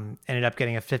ended up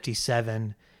getting a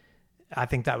 57. I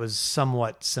think that was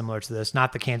somewhat similar to this.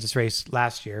 Not the Kansas race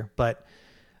last year, but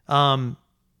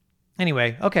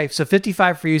anyway. Okay, so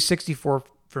 55 for you, 64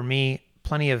 for me.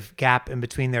 Plenty of gap in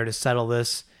between there to settle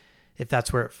this if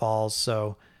that's where it falls.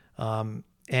 So,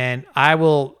 and I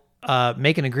will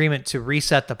make an agreement to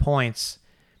reset the points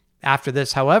after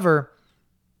this. However,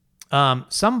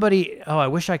 somebody, I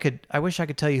wish I could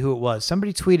tell you who it was.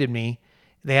 Somebody tweeted me.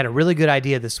 They had a really good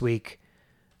idea this week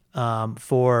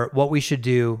for what we should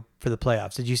do for the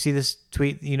playoffs. Did you see this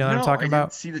tweet? You know what I'm talking about? I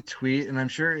didn't see the tweet, and I'm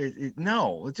sure we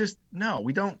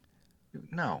don't.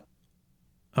 No.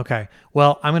 Okay.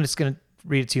 Well, I'm just going to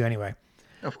read it to you anyway.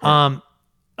 Of course.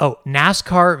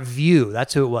 NASCAR View.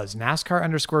 That's who it was.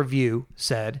 NASCAR_View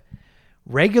said,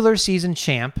 regular season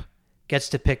champ gets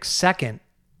to pick second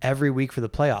every week for the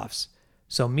playoffs.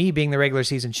 So me being the regular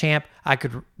season champ, I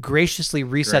could graciously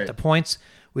reset the points.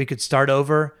 We could start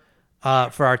over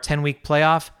for our 10-week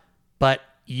playoff, but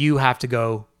you have to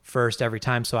go first every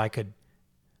time so I could.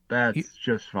 That's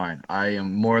just fine. I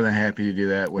am more than happy to do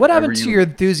that. What happened to your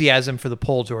enthusiasm for the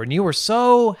poll, Jordan? You were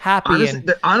so happy.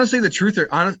 Honestly, the truth are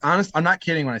honest. I'm not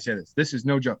kidding when I say this. This is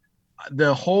no joke.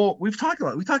 We talked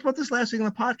about this last week on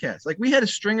the podcast. Like, we had a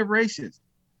string of races.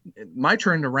 My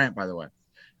turn to rant, by the way.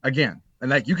 Again, and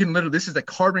like, you can literally, this is a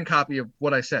carbon copy of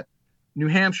what I said. New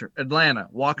Hampshire, Atlanta,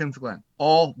 Watkins Glen,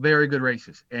 all very good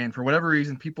races. And for whatever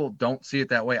reason, people don't see it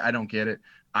that way. I don't get it.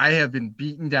 I have been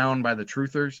beaten down by the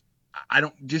truthers. I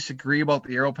don't disagree about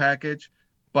the aero package,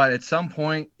 but at some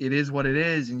point it is what it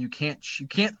is, and you can't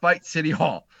fight City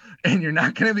Hall, and you're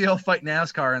not going to be able to fight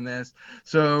NASCAR in this.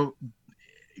 So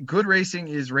good racing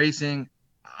is racing.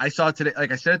 I saw today,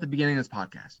 like I said at the beginning of this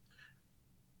podcast,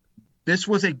 this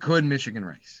was a good Michigan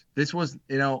race. This was,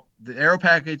 the aero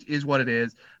package is what it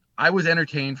is. I was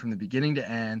entertained from the beginning to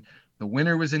end. The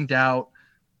winner was in doubt.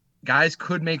 Guys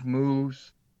could make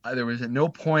moves. There was at no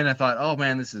point I thought, oh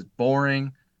man, this is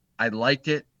boring. I liked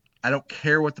it. I don't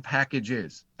care what the package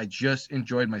is. I just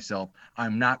enjoyed myself.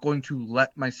 I'm not going to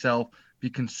let myself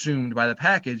be consumed by the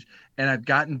package. And I've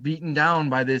gotten beaten down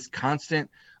by this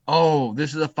constant, oh,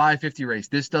 this is a 550 race.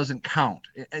 This doesn't count.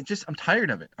 I'm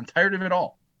tired of it. I'm tired of it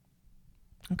all.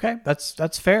 Okay,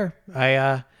 that's fair.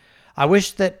 I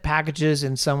wish that packages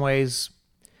in some ways,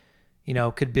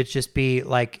 could just be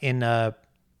like in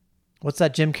what's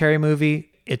that Jim Carrey movie,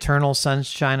 Eternal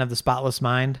Sunshine of the Spotless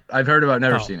Mind? I've heard about it,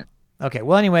 never seen it. Okay,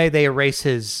 well anyway, they erase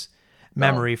his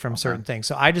memory from certain things.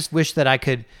 So I just wish that I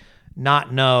could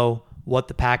not know what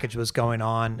the package was going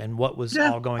on and what was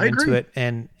all going into it,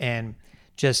 and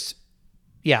just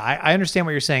I understand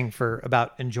what you're saying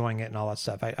about enjoying it and all that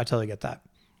stuff. I totally get that.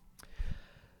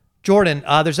 Jordan,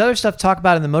 there's other stuff to talk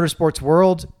about in the motorsports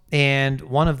world, and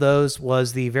one of those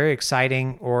was the very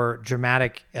exciting or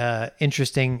dramatic,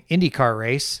 interesting IndyCar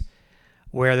race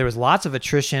where there was lots of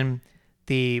attrition.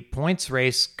 The points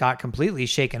race got completely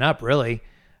shaken up, really.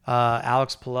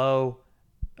 Alex Palou,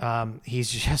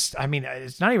 he's just,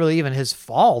 it's not really even his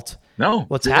fault. No,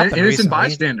 what's happened innocent recently.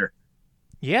 Bystander.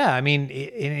 Yeah,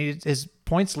 his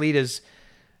points lead is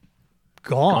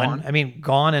gone.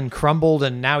 Gone and crumbled,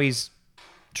 and now he's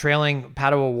trailing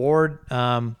Pato O'Ward.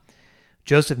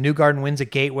 Joseph Newgarden wins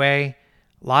at Gateway.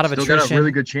 A lot of attrition. Got a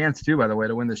really good chance too, by the way,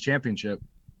 to win this championship.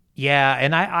 Yeah,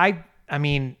 and I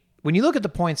mean, when you look at the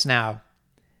points now,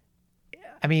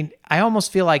 I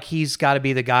almost feel like he's got to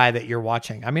be the guy that you're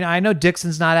watching. I know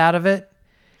Dixon's not out of it,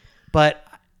 but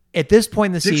at this point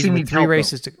in the season, with 3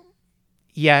 races to,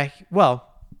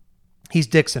 he's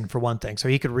Dixon for one thing, so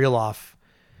he could reel off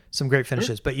some great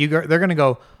finishes. But they're going to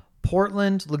go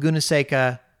Portland, Laguna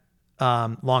Seca,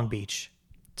 Long Beach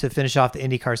to finish off the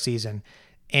IndyCar season.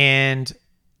 And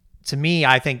to me,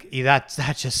 I think that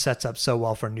just sets up so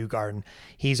well for Newgarden.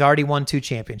 He's already won 2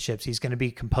 championships. He's going to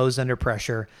be composed under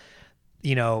pressure.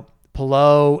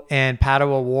 Palou and Pato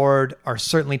O'Ward are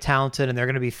certainly talented and they're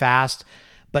going to be fast,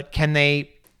 but can they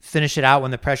finish it out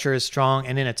when the pressure is strong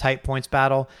and in a tight points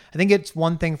battle? I think it's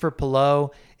one thing for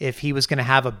Palou if he was going to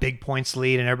have a big points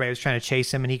lead and everybody was trying to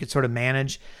chase him and he could sort of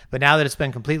manage. But now that it's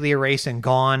been completely erased and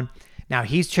gone, now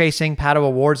he's chasing. Pato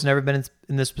O'Ward's never been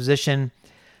in this position.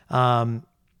 I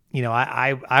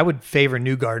would favor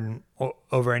Newgarden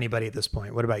over anybody at this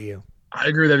point. What about you? I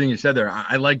agree with everything you said there.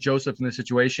 I like Joseph in this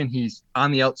situation. He's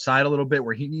on the outside a little bit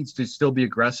where he needs to still be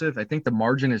aggressive. I think the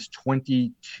margin is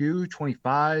 22,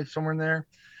 25, somewhere in there.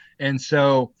 And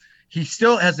so he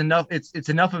still has enough. It's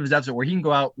enough of his deficit where he can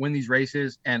go out, win these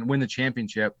races and win the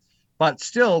championship, but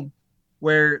still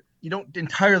where you don't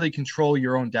entirely control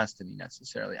your own destiny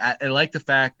necessarily. I like the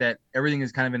fact that everything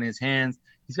is kind of in his hands.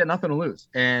 He's got nothing to lose.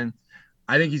 And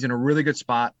I think he's in a really good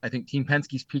spot. I think Team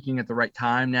Penske's peaking at the right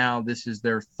time now. This is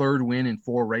their 3rd win in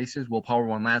 4 races. Will Power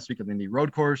won last week at the Indy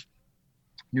Road Course.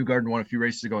 Newgarden won a few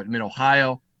races ago at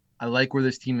Mid-Ohio. I like where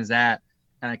this team is at.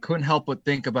 And I couldn't help but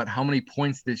think about how many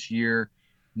points this year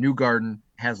Newgarden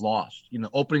has lost.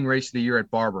 Opening race of the year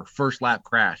at Barber, first lap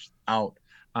crash, out.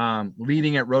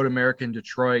 Leading at Road America in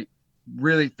Detroit,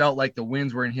 really felt like the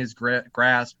wins were in his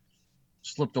grasp,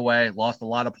 slipped away, lost a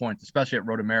lot of points, especially at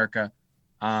Road America.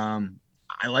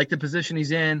 I like the position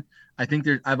he's in. I think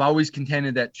I've always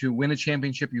contended that to win a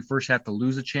championship, you first have to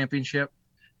lose a championship.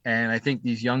 And I think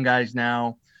these young guys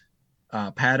now,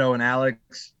 Pato and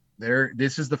Alex,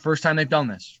 this is the first time they've done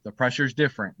this. The pressure is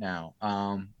different now.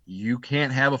 You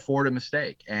can't afford a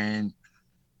mistake. And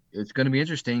it's going to be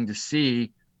interesting to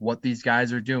see what these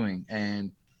guys are doing.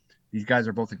 And these guys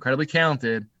are both incredibly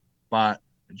talented, but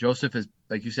Joseph is,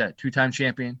 like you said, 2-time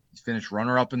champion. He's finished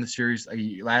runner-up in the series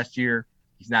last year.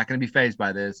 He's not going to be fazed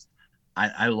by this.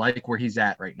 I like where he's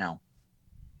at right now.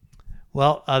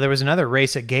 Well, there was another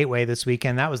race at Gateway this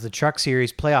weekend. That was the Truck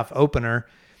Series playoff opener.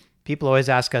 People always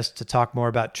ask us to talk more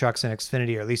about trucks and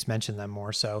Xfinity, or at least mention them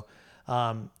more. So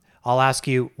I'll ask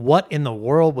you, what in the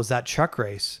world was that truck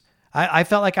race? I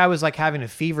felt like I was like having a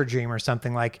fever dream or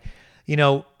something, like,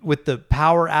 with the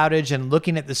power outage and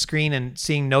looking at the screen and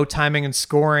seeing no timing and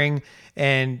scoring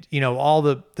and, all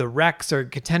the wrecks or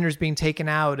contenders being taken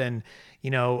out. And,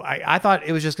 I thought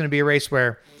it was just going to be a race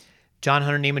where John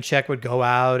Hunter Nemechek would go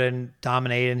out and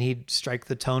dominate, and he'd strike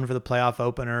the tone for the playoff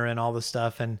opener and all this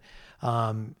stuff. And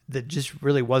that just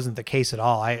really wasn't the case at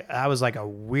all. I was like a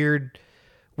weird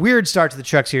start to the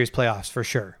Truck Series playoffs for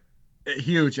sure.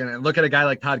 Huge. And look at a guy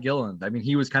like Todd Gilliland. I mean,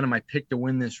 he was kind of my pick to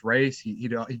win this race. He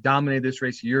dominated this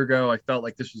race a year ago. I felt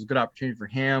like this was a good opportunity for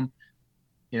him.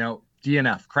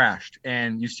 DNF crashed,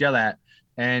 and you see that.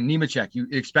 And Nemechek, you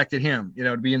expected him,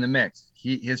 to be in the mix.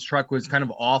 His truck was kind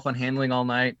of off on handling all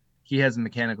night. He has a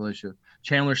mechanical issue.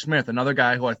 Chandler Smith, another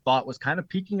guy who I thought was kind of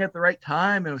peaking at the right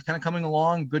time and was kind of coming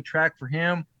along, good track for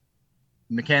him.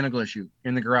 Mechanical issue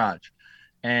in the garage.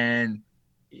 And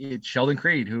it's Sheldon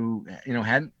Creed, who,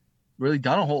 hadn't really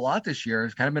done a whole lot this year.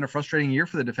 It's kind of been a frustrating year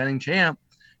for the defending champ,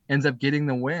 ends up getting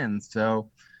the win. So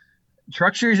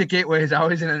Truck Series at Gateway is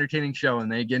always an entertaining show, and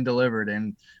they again delivered.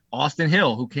 And Austin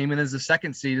Hill, who came in as the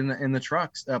second seed in the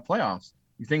trucks playoffs,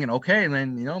 you're thinking, okay, and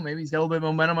then maybe he's got a little bit of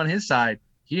momentum on his side.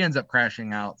 He ends up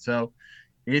crashing out. So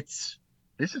it's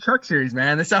a Truck Series,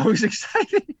 man. That's always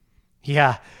exciting.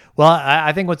 Yeah. Well,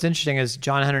 I think what's interesting is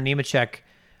John Hunter Nemechek,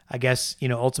 I guess,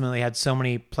 ultimately had so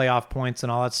many playoff points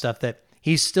and all that stuff that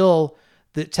he's still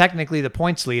technically the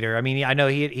points leader. I mean, I know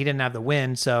he didn't have the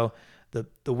win, so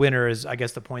the winner is, I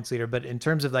guess, the points leader. But in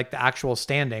terms of like the actual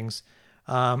standings,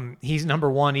 he's number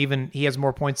one. Even he has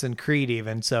more points than Creed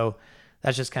even. So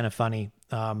that's just kind of funny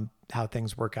how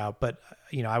things work out. But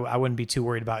I wouldn't be too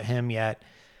worried about him yet.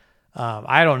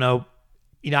 I don't know.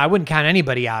 I wouldn't count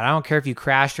anybody out. I don't care if you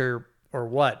crashed or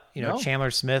what. No.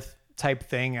 Chandler Smith type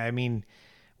thing. I mean,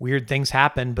 weird things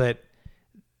happen, but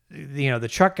the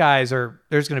truck guys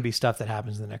there's going to be stuff that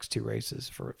happens in the next two races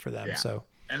for them. Yeah. So.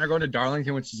 And they're going to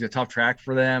Darlington, which is a tough track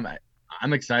for them.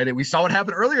 I'm excited. We saw what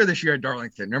happened earlier this year at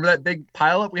Darlington. Remember that big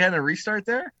pileup we had in a restart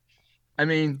there? I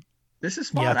mean, this is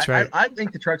fun. Yeah, that's right. I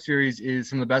think the Truck Series is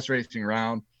some of the best racing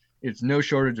around. It's no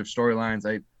shortage of storylines.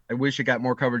 I wish it got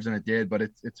more coverage than it did, but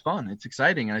it's fun. It's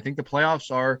exciting. And I think the playoffs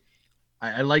are –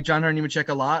 I like John Hunter Nemechek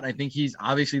a lot. I think he's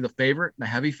obviously the favorite, the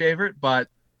heavy favorite, but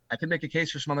I can make a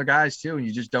case for some other guys too, and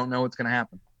you just don't know what's going to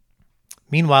happen.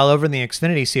 Meanwhile, over in the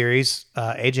Xfinity Series,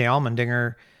 AJ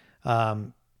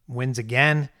Allmendinger wins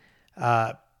again,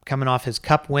 coming off his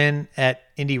Cup win at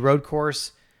Indy Road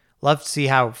Course. Love to see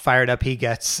how fired up he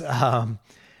gets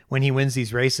when he wins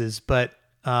these races. But,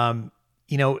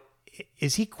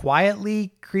 is he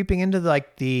quietly creeping into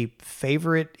the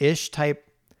favorite-ish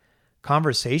type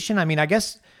conversation? I mean, I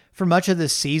guess for much of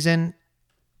this season,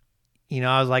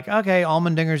 I was like, okay,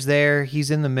 Allmendinger's there. He's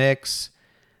in the mix.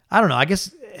 I don't know. I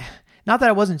guess not that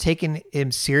I wasn't taking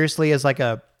him seriously as like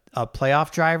a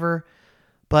playoff driver,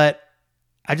 but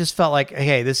I just felt like,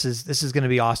 hey, this is going to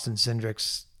be Austin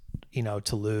Cindric's,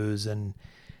 to lose. And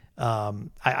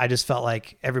I just felt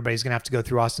like everybody's going to have to go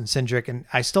through Austin Cindric. And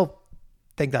I still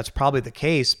think that's probably the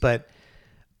case, but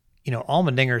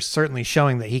Allmendinger is certainly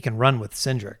showing that he can run with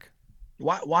Cindric.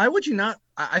 Why would you not?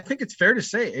 I think it's fair to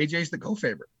say AJ's the go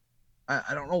favorite.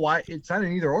 I don't know why it's not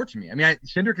an either or to me. I mean,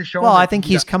 Cindric is showing. Well, I think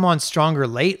he's come on stronger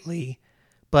lately,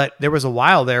 but there was a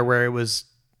while there where it was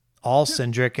all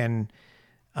Cindric, and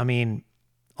I mean,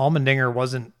 Allmendinger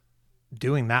wasn't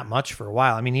doing that much for a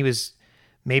while. I mean, he was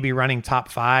maybe running top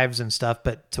fives and stuff,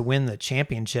 but to win the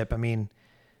championship, I mean,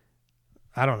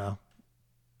 I don't know.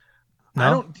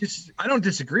 No? I don't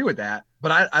disagree with that,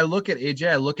 but I look at AJ.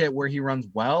 I look at where he runs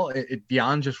well. It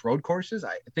beyond just road courses.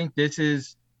 I think this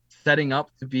is setting up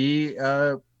to be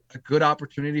a good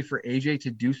opportunity for AJ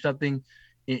to do something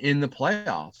in the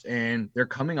playoffs. And they're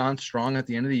coming on strong at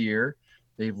the end of the year.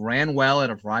 They've ran well at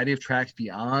a variety of tracks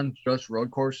beyond just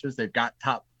road courses. They've got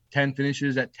top 10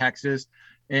 finishes at Texas,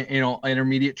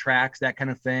 intermediate tracks, that kind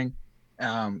of thing.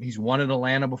 He's won at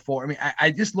Atlanta before. I mean,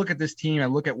 I just look at this team. I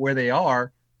look at where they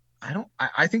are.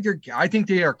 I think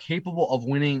they are capable of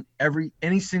winning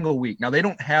any single week. Now, they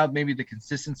don't have maybe the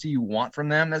consistency you want from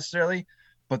them necessarily,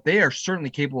 but they are certainly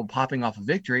capable of popping off a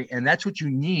victory. And that's what you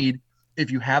need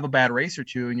if you have a bad race or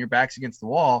two and your back's against the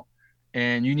wall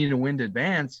and you need a win to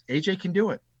advance. AJ can do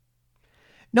it.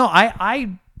 No,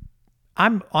 I'm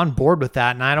on board with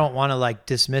that. And I don't want to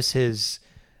dismiss his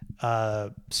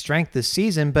strength this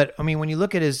season. But I mean, when you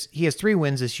look at he has 3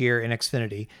 wins this year in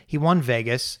Xfinity. He won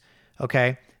Vegas.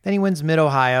 Okay. Then he wins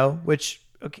Mid-Ohio, which,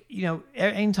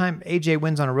 anytime AJ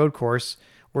wins on a road course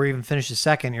or even finishes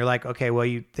second, you're like, okay, well,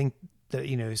 you think that,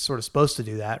 he's sort of supposed to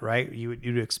do that, right?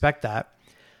 You'd expect that.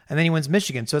 And then he wins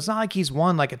Michigan. So it's not like he's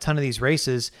won a ton of these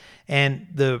races, and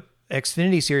the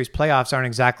Xfinity Series playoffs aren't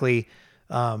exactly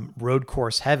road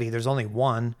course heavy. There's only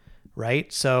one,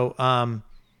 right? So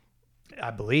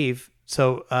I believe.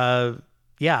 So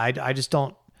I just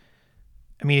don't.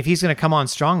 I mean, if he's going to come on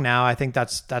strong now, I think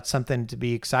that's something to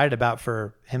be excited about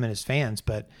for him and his fans.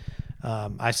 But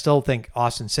I still think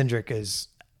Austin Cindric is,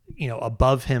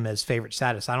 above him as favorite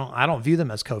status. I don't view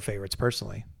them as co-favorites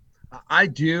personally. I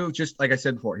do, just like I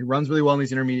said before, he runs really well in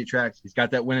these intermediate tracks. He's got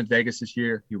that win at Vegas this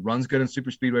year. He runs good in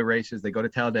super speedway races. They go to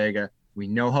Talladega. We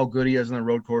know how good he is on the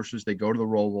road courses. They go to the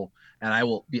Roval. And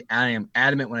I am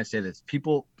adamant when I say this.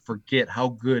 People forget how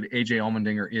good AJ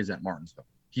Allmendinger is at Martinsville.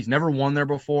 He's never won there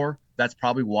before. That's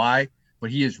probably why, but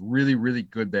he is really, really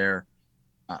good there.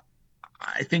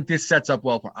 I think this sets up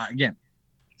well for, again,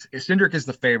 Cindric is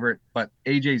the favorite, but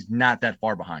AJ's not that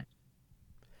far behind.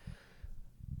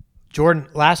 Jordan,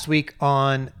 last week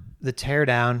on the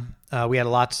Teardown, we had a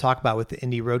lot to talk about with the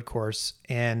Indy road course.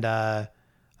 And I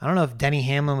don't know if Denny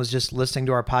Hamlin was just listening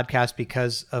to our podcast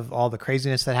because of all the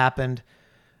craziness that happened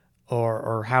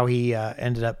or how he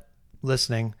ended up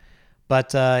listening.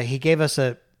 But he gave us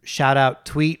a shout-out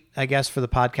tweet, I guess, for the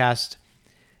podcast.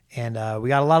 And we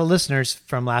got a lot of listeners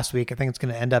from last week. I think it's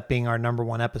going to end up being our number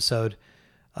one episode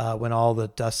when all the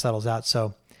dust settles out.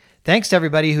 So thanks to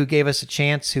everybody who gave us a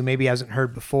chance, who maybe hasn't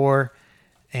heard before.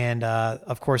 And,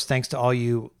 of course, thanks to all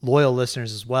you loyal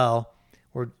listeners as well.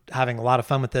 We're having a lot of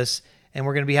fun with this. And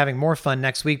we're going to be having more fun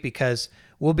next week because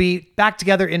we'll be back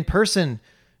together in person,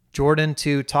 Jordan,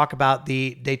 to talk about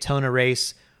the Daytona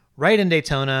race right in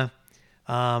Daytona,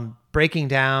 breaking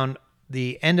down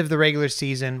the end of the regular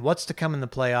season, what's to come in the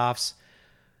playoffs.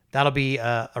 That'll be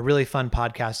a really fun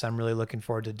podcast I'm really looking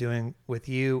forward to doing with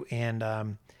you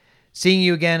and seeing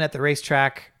you again at the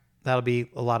racetrack. That'll be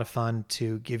a lot of fun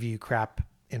to give you crap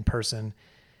in person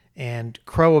and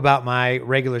crow about my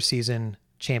regular season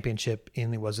championship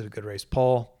in the Was It a Good Race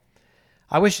poll.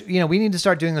 I wish, we need to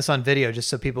start doing this on video just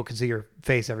so people can see your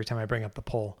face every time I bring up the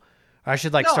poll. I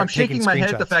should start I'm taking shaking my head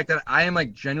screenshots. at the fact that I am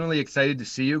genuinely excited to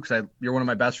see you because you're one of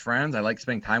my best friends. I like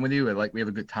spending time with you. We have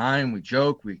a good time. We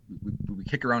joke. We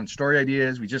kick around story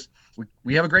ideas.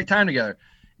 We have a great time together.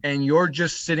 And you're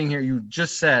just sitting here. You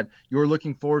just said you're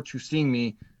looking forward to seeing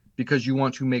me because you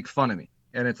want to make fun of me.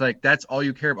 And it's that's all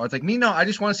you care about. It's me, no, I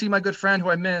just want to see my good friend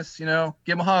who I miss, give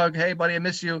him a hug. Hey, buddy, I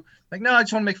miss you. No, I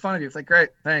just want to make fun of you. It's great.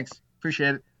 Thanks.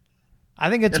 Appreciate it. I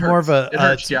think it's more of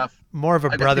a Jeff. More of a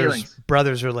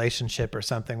brothers relationship or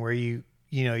something where you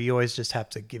always just have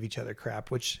to give each other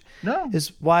crap, which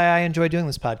is why I enjoy doing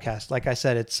this podcast. Like I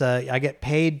said, it's I get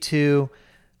paid to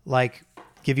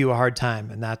give you a hard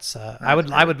time, and that's I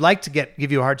would like to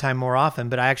give you a hard time more often,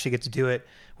 but I actually get to do it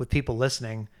with people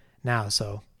listening now.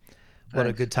 So what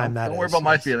a good time that is. Don't worry about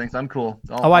my feelings. I'm cool.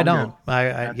 I don't.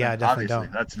 I definitely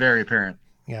don't. That's very apparent.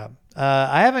 Yeah.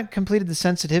 I haven't completed the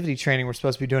sensitivity training we're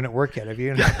supposed to be doing at work yet. Have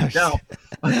you?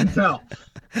 No.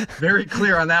 Very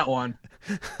clear on that one.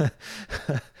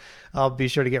 I'll be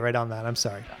sure to get right on that. I'm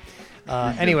sorry.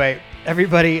 Anyway,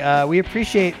 everybody, we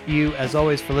appreciate you as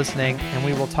always for listening, and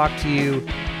we will talk to you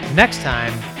next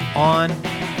time on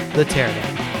The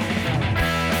Teardown.